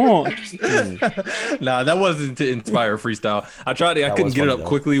now. Come on. Nah, that wasn't to inspire freestyle. I tried it. I couldn't was get it funny, up though.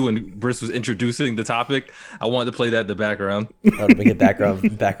 quickly when Briss was introducing the topic. I wanted to play that in the background. To make it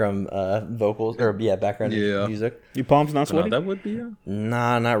background vocals or background Yeah. music. Your palms not No, sweaty? that would be.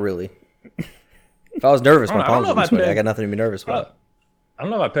 Nah, not really. If I was nervous, my I don't palms know would be if I sweaty. I picked- got nothing to be nervous about. I don't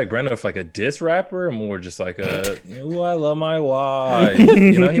know if I pegged Brandon as like a diss rapper or more just like a, ooh, I love my wife.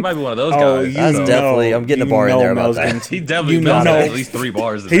 You know, he might be one of those Oh, guys. That's you definitely- know- I'm getting a you bar in know there about Mel's that. gonna- He definitely You got know- at least 3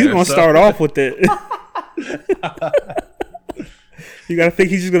 bars. In He's there, gonna so- start off with it. You gotta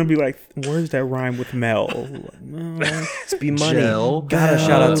think he's just gonna be like, "Where's that rhyme with Mel?" No. It's be money. Gel. Gotta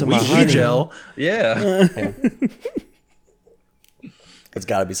shout out to my we honey. gel. Yeah. It's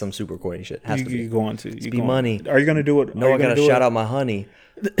got to be some super corny shit. Has to You be. going to? You be going- money. Are you gonna do it? No, I gotta shout out my honey.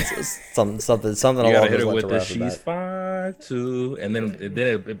 Something You along gotta hit those it lines with to the wrap it she's back. 5'2", and then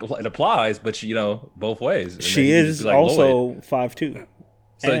it applies, but you know both ways. And then She you just is be like Lloyd. also 5'2".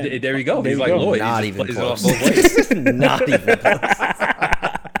 So And there you go. there He's you like go. Lloyd. Not He even just plays it off close. both ways. Not even close.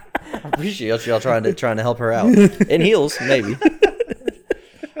 I appreciate y'all trying to help her out. In heels, maybe.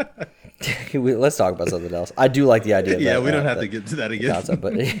 Let's talk about something else. I do like the idea. Of Yeah, that, we don't have that to get to that again. concept,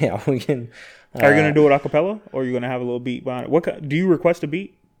 but yeah, we can. Are you gonna do it a cappella, or are you gonna have a little beat behind it? Do you request a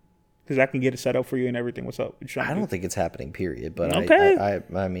beat? Because I can get it set up for you and everything. What's up? What you trying to I do? don't think it's happening. Period. But Okay.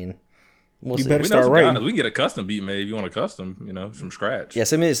 I mean, we'll You see. better We know start some writing. guys. We can get a custom beat made if you want a custom, you know, from scratch. Yeah,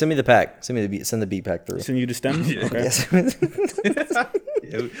 send me the pack. Send me the beat. Send the beat pack through. Send you the stems. Yeah. Okay. Yes.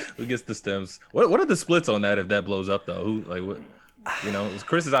 Yeah, who gets the stems? What are the splits on that if that blows up though? Who like what? You know, it was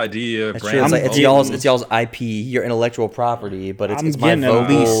Chris's idea. It's true. It's, like, it's y'all's IP, your intellectual property, but it's my getting at least.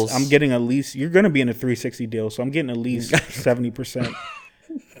 vocals. I'm getting at least. You're gonna be in a 360 deal, so I'm getting at least 70%.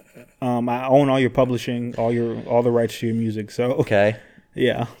 I own all your publishing, all the rights to your music. So Okay.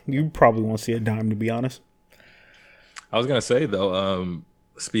 yeah, you probably won't see a dime, to be honest. I was gonna say though,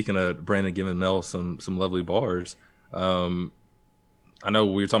 speaking of Brandon giving Mel some lovely bars, I know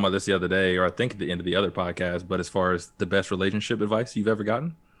we were talking about this the other day, or I think at the end of the other podcast, but as far as the best relationship advice you've ever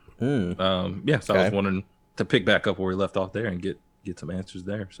gotten, so I was Okay. wondering to pick back up where we left off there and get some answers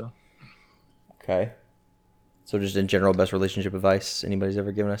there. So Okay. So just in general, best relationship advice anybody's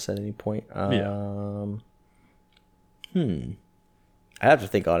ever given us at any point. I have to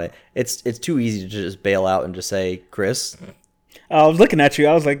think on it. It's too easy to just bail out and just say, Chris. I was looking at you.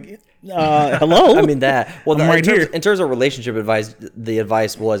 I was like, Hello. I mean that. Well, I'm right here. in terms of relationship advice, the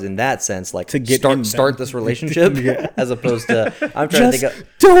advice was in that sense like To get start this relationship, as opposed to I'm trying to think of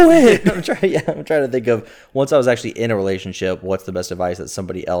do it. I'm trying to think of once I was actually in a relationship, what's the best advice that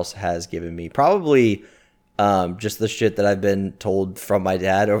somebody else has given me? Probably just the shit that I've been told from my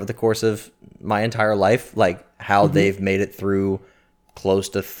dad over the course of my entire life, like how they've made it through close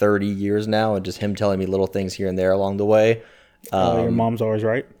to 30 years now, and just him telling me little things here and there along the way. Your mom's always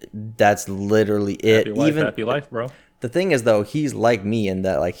right. That's literally it. Happy wife, happy life, bro. The thing is, though, he's like me in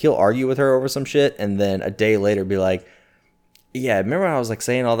that like he'll argue with her over some shit, and then a day later be like, "Yeah, remember when I was like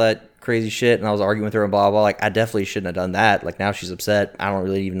saying all that crazy shit, and I was arguing with her and blah blah. Like I definitely shouldn't have done that. Like now she's upset. I don't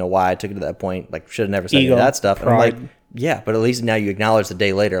really even know why I took it to that point. Like should have never said any of that stuff." And I'm like, "Yeah, but at least now you acknowledge the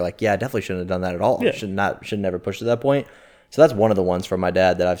day later. Like yeah, I definitely shouldn't have done that at all. Yeah. Should never push to that point." So that's one of the ones from my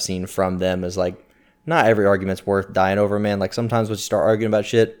dad that I've seen from them is like, not every argument's worth dying over, man. Like sometimes when you start arguing about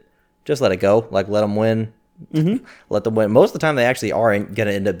shit, just let it go. Like let them win. Let them win. Most of the time they actually are going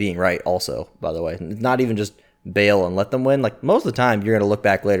to end up being right also, by the way. It's not even just bail and let them win. Like most of the time you're going to look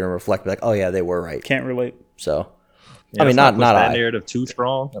back later and reflect like, oh yeah, they were right. Can't relate. So, Yeah, I mean, let's not push that I. narrative too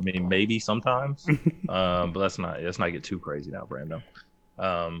strong. I mean, maybe sometimes, but let's not get too crazy now, Brando.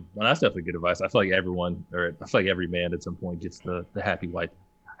 Well, that's definitely good advice. I feel like every man at some point gets the happy wife,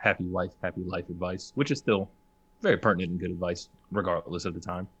 happy life advice, which is still very pertinent and good advice, regardless of the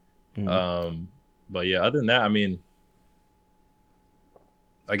time. But yeah, other than that, I mean,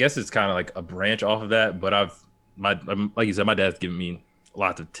 I guess it's kind of like a branch off of that. But like you said, my dad's given me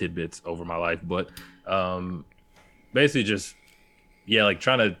lots of tidbits over my life, but basically just like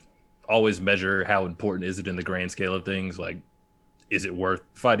trying to always measure how important is it in the grand scale of things. Like, is it worth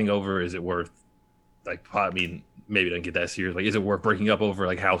fighting over? Is it worth maybe it doesn't get that serious. Like, is it worth breaking up over?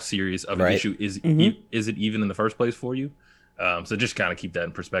 Like, how serious of an issue is it even in the first place for you? So just kind of keep that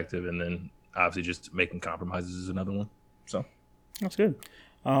in perspective, and then obviously just making compromises is another one. So That's good.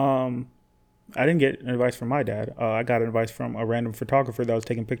 I didn't get advice from my dad. I got advice from a random photographer that was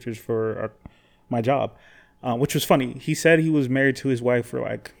taking pictures for my job, which was funny. He said he was married to his wife for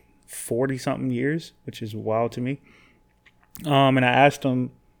like 40 something years, which is wild to me. And I asked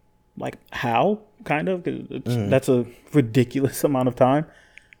him like how, kind of, 'cause that's a ridiculous amount of time.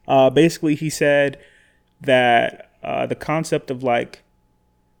 Basically, he said that the concept of like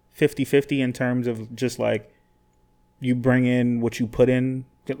 50-50 in terms of just like you bring in what you put in,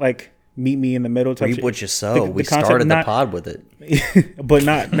 like meet me in the middle type Reap shit. what you sow. We concept started the not- pod with it. but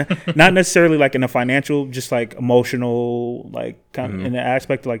not necessarily like in a financial, just like emotional, like kind of in the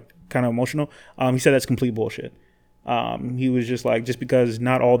aspect of like kind of emotional. He said that's complete bullshit. He was just like, just because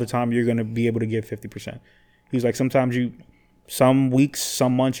not all the time you're going to be able to give 50%. He was like, sometimes some weeks,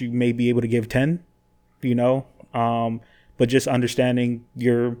 some months you may be able to give 10, but just understanding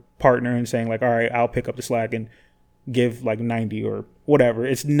your partner and saying like, all right, I'll pick up the slack and give like 90 or whatever.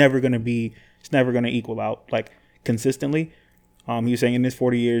 It's never going to equal out like consistently. He was saying in this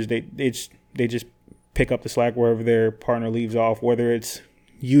 40 years, they just pick up the slack wherever their partner leaves off, whether it's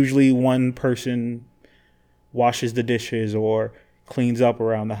usually one person washes the dishes or cleans up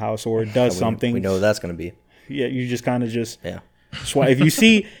around the house or does something. We know what that's going to be. Yeah, you just kind of just Yeah. swipe. If you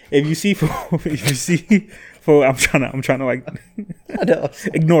see for I'm trying to like I know.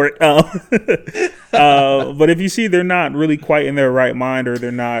 ignore it. But if you see they're not really quite in their right mind or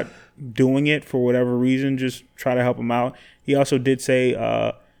they're not doing it for whatever reason, just try to help them out. He also did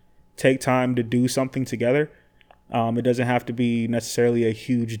say take time to do something together. It doesn't have to be necessarily a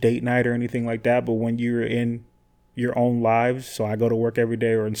huge date night or anything like that. But when you're in your own lives, so I go to work every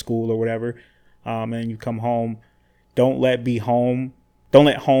day or in school or whatever, and you come home, don't let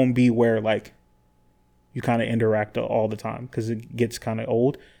home be where like you kind of interact all the time, because it gets kind of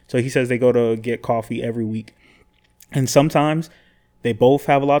old. So he says they go to get coffee every week. And sometimes they both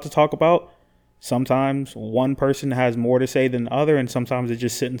have a lot to talk about. Sometimes one person has more to say than the other, and sometimes they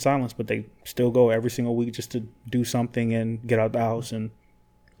just sit in silence, but they still go every single week just to do something and get out the house and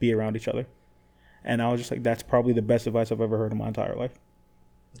be around each other. And I was just like, that's probably the best advice I've ever heard in my entire life.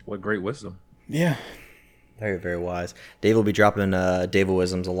 what great wisdom. Yeah. Very, very wise. Dave will be dropping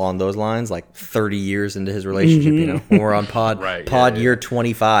Dave-wisms along those lines, like 30 years into his relationship, when we're on pod year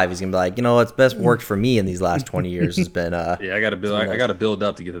 25, he's going to be like, what's best worked for me in these last 20 years has been... I got to build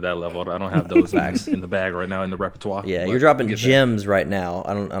up to get to that level. I don't have those facts in the bag right now in the repertoire. Yeah, but you're dropping we'll get gems right now.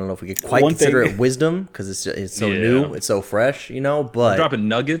 I don't know if we could quite One consider thing- it wisdom, because it's so new, it's so fresh, I'm but... dropping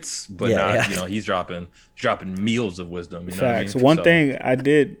nuggets, but Yeah, not, yeah. He's dropping meals of wisdom. You know Facts. what I mean? One So, thing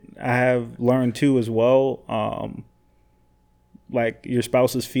I have learned too as well, like your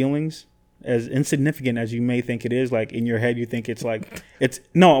spouse's feelings as insignificant as you may think it is, like in your head you think it's like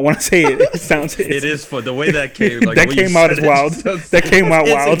no. When I say it, it sounds It is for the way that came. Like, that the way you came out said as it wild. just- That came out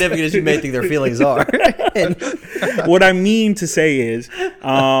wild. Insignificant as you may think their feelings are. And What I mean to say is,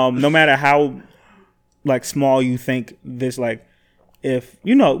 no matter how like small you think this, like if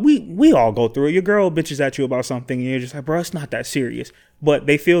we all go through it. Your girl bitches at you about something, and you're just like, bro, it's not that serious. But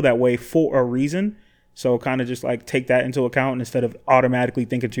they feel that way for a reason. So kind of just like take that into account instead of automatically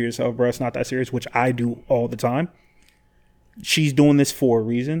thinking to yourself, bro, it's not that serious, which I do all the time. She's doing this for a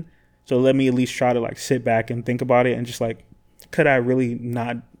reason. So let me at least try to like sit back and think about it and just like, could I really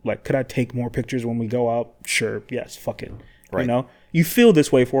not, like, could I take more pictures when we go out? Sure. Yes. Fuck it. Right. You know, you feel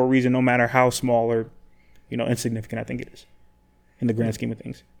this way for a reason, no matter how small or, insignificant I think it is in the grand scheme of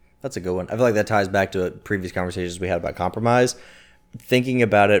things. that's a good one. I feel like that ties back to previous conversations we had about compromise. Thinking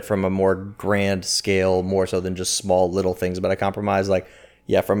about it from a more grand scale, more so than just small little things about a compromise. Like,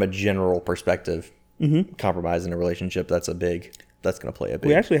 yeah, from a general perspective, compromise in a relationship, that's going to play a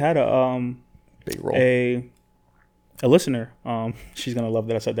We actually had big role. a listener. She's gonna love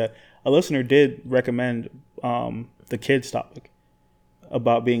that I said that. A listener did recommend the kids topic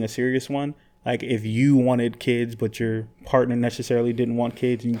about being a serious one. Like if you wanted kids, but your partner necessarily didn't want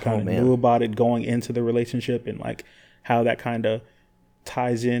kids, and you kind of knew about it going into the relationship, and like how that kind of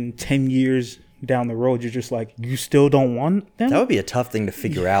ties in 10 years down the road. You're just like, you still don't want them? That would be a tough thing to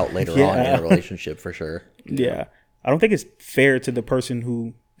figure out later on in a relationship for sure. Yeah. I don't think it's fair to the person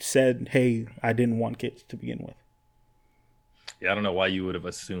who said, hey, I didn't want kids to begin with. Yeah, I don't know why you would have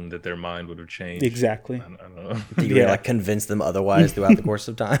assumed that their mind would have changed. Exactly. I don't know. You would like convince them otherwise throughout the course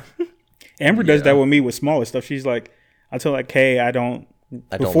of time. Amber does that with me with smaller stuff. She's like, I tell like, hey, I don't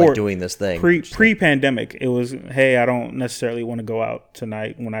like doing this thing. Pre-pandemic, it was, hey, I don't necessarily want to go out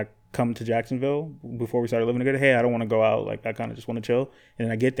tonight when I come to Jacksonville before we started living together. Hey, I don't want to go out. Like, I kind of just want to chill. And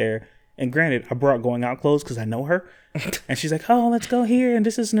then I get there. And granted, I brought going out clothes because I know her. And she's like, oh, let's go here. And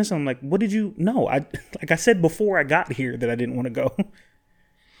this is this. I'm like, what did you know? Like I said before I got here that I didn't want to go.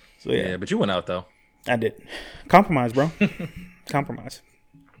 So, yeah. But you went out, though. I did. Compromise, bro. Compromise.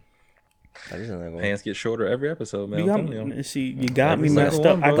 Pants get shorter every episode, man. You got me messed Every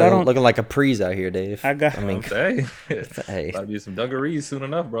up. one, I bro. got on. Looking like a Capris out here, Dave. I mean, Hey, hey. about to be some dungarees soon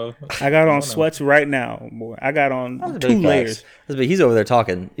enough, bro. I got on sweats right now, boy. I got on 2 layers. He's over there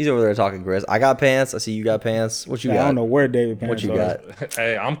talking. Chris. I got pants. I see you got pants. What you got? I don't know where David pants What you are. got?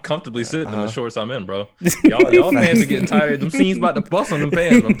 Hey, I'm comfortably sitting in the shorts I'm in, bro. Y'all fans are getting tired. Them scenes about to bust on them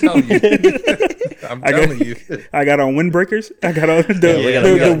pants. I'm telling you. I'm telling you. I got on windbreakers. I got on we got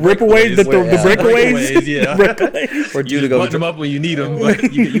the ripaways, the breakaways. Yeah. We're due to You go. button them up when you need them,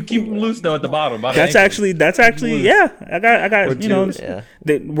 but you keep them loose though at the bottom. by the That's ankles. actually, yeah. I got Yeah.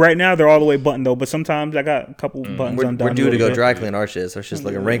 right now they're all the way buttoned though, but sometimes I got a couple buttons undone. We're due a to little go bit. dry clean our shit, so it's just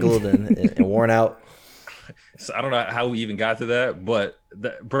looking wrinkled and worn out. So I don't know how we even got to that, but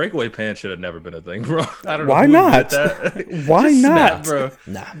the breakaway pants should have never been a thing, bro. I don't know. Why who not? did that. Why Just not? snap, bro?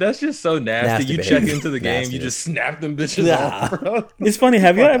 Nah. That's just so nasty. Nasty You behavior. check into the game, Nasty. you just snap them bitches Nah. off, bro. It's funny.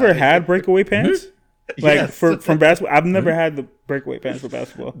 Have you ever had breakaway pants? Like Yes. from basketball, I've never had the breakaway pants for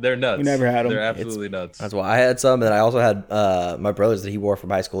basketball. They're nuts. We never had 'em. They're absolutely nuts. That's why I had some, and then I also had my brothers that he wore from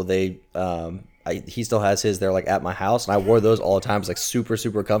high school. He still has his. They're like at my house, and I wore those all the time. It's like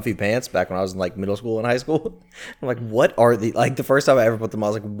super comfy pants back when I was in like middle school and high school. I'm like, what are the like the first time I ever put them? I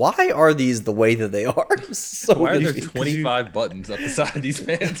was like, why are these the way that they are? So Why are there confused. 25 buttons up the side of these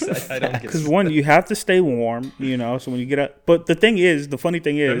pants? I don't get Because it. one, you have to stay warm, So when you get up, but the funny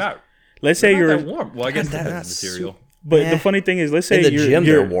thing is, They're not. let's say They're you're, not that warm. Well, I guess They're that's not material. but the funny thing is, let's say In the you're, gym,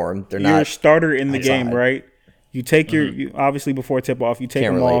 you're they're warm. They're you're a not starter in the game, outside. right? You take you obviously before tip off, you take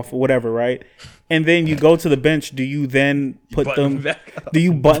Can't them relate. off, whatever, right? And then you go to the bench. Do you then put button them? them back up. Do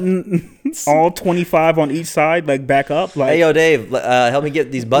you button all 25 on each side, like back up, like? Hey yo, Dave, help me get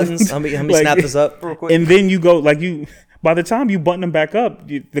these buttons. Help me Like- snap this up real quick. And then you go like you. By the time you button them back up,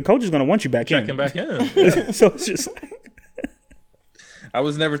 the coach is gonna want you back Checking in. back in. So it's just I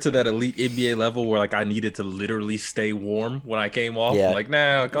was never to that elite NBA level where like I needed to literally stay warm when I came off. Yeah. Like,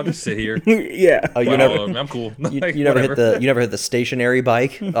 nah, I'll just sit here. yeah. Oh, you Well, never. I'm cool. You, Like, you never whatever. hit the stationary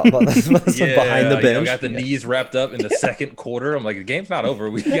bike Yeah, behind the I bench. got the knees wrapped up in the second quarter. I'm like, the game's not over.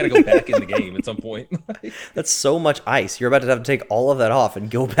 We got to go back in the game at some point. That's so much ice. You're about to have to take all of that off and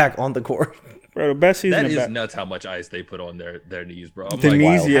go back on the court. Bro, the best season That of is back. nuts how much ice they put on their knees, bro. I'm The like,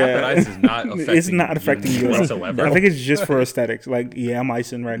 knees, wow, yeah. half that ice is not affecting It's not affecting you whatsoever. I think it's just for aesthetics. Like, yeah, I'm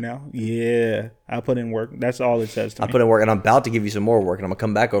icing right now. Yeah, I put in work. That's all it says to I me. put in work, and I'm about to give you some more work, and I'm gonna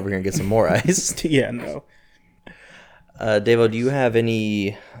come back over here and get some more ice. Yeah, no. Davo, do you have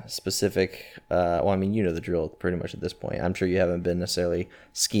any specific well, I mean, you know the drill pretty much at this point. I'm sure you haven't been necessarily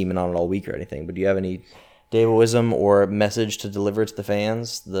scheming on it all week or anything, but do you have any Dave-wisdom or message to deliver to the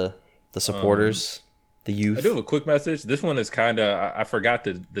fans, the supporters, the youth? I do have a quick message. This one is kind of, I forgot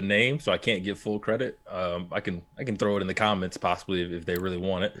the name, so I can't get full credit. I can throw it in the comments possibly if they really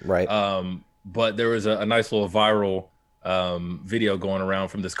want it. Right. But there was a nice little viral video going around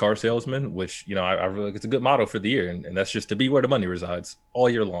from this car salesman, which, you know, I really like. It's a good motto for the year, and that's just to be where the money resides all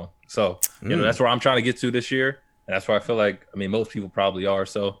year long. So, you know, that's where I'm trying to get to this year, and that's where I feel like, I mean, most people probably are.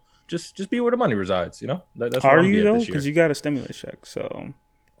 So just be where the money resides, you know. That's where Are I'm you getting though? this year. Because you got a stimulus check, so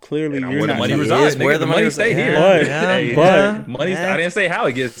clearly And you're where the not. money trying to- resides, Where nigga, the the money money stay resides. here. But- Hey, but- money's, I didn't say how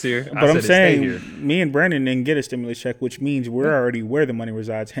it gets here. I But said I'm it stay saying, here. me and Brandon didn't get a stimulus check, which means we're already where the money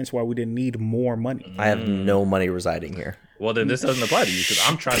resides. Hence why we didn't need more money. I have no money residing here. Well, then this doesn't apply to you because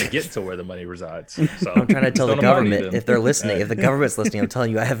I'm trying to get to where the money resides. So I'm trying to tell the don't apply to you government then. if they're listening. If the government's listening, I'm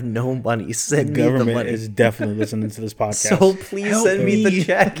telling you, I have no money. Send me the Government money. is definitely listening to this podcast. So please send me the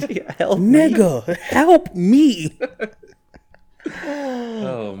check. Help me. Nigga, help me.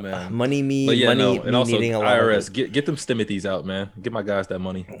 Oh man. Money me, But yeah, money no, me and also needing a lot IRS, of get them Stimothy's out, man. Get my guys that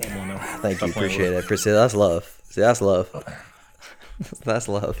money. Come on now. Thank Stop you, playing appreciate with it. Appreciate it. That's love. See, that's love. That's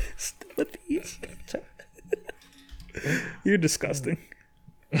love. You're disgusting.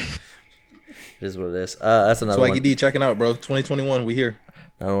 It is what it is. That's another Swaggy one. D checking out, bro. 2021, we here.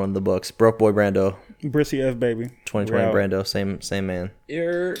 Another one of the books. Broke Boy Brando. Brissy F baby. 2020 We're out. Brando. Same man.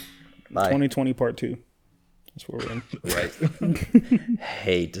 You're Bye. 2020 part 2. That's where we're in. right.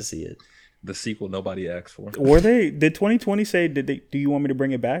 Hate to see it. The sequel nobody asked for. Were they? Did 2020 say? Did they? Do you want me to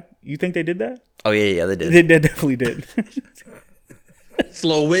bring it back? You think they did that? Oh yeah, they did. They definitely did.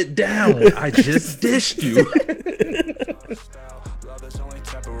 Slow it down. I just dished you.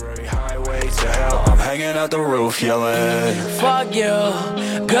 Highway to hell, I'm hanging out the roof yelling. Fuck you,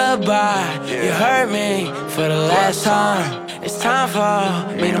 goodbye. You hurt me for the last time. It's time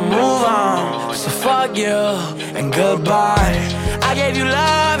for me to move on. So fuck you and goodbye. I gave you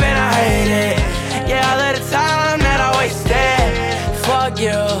love and I hate it. Yeah, all of the time that I wasted. Fuck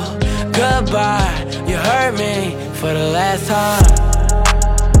you, goodbye. You hurt me for the last time.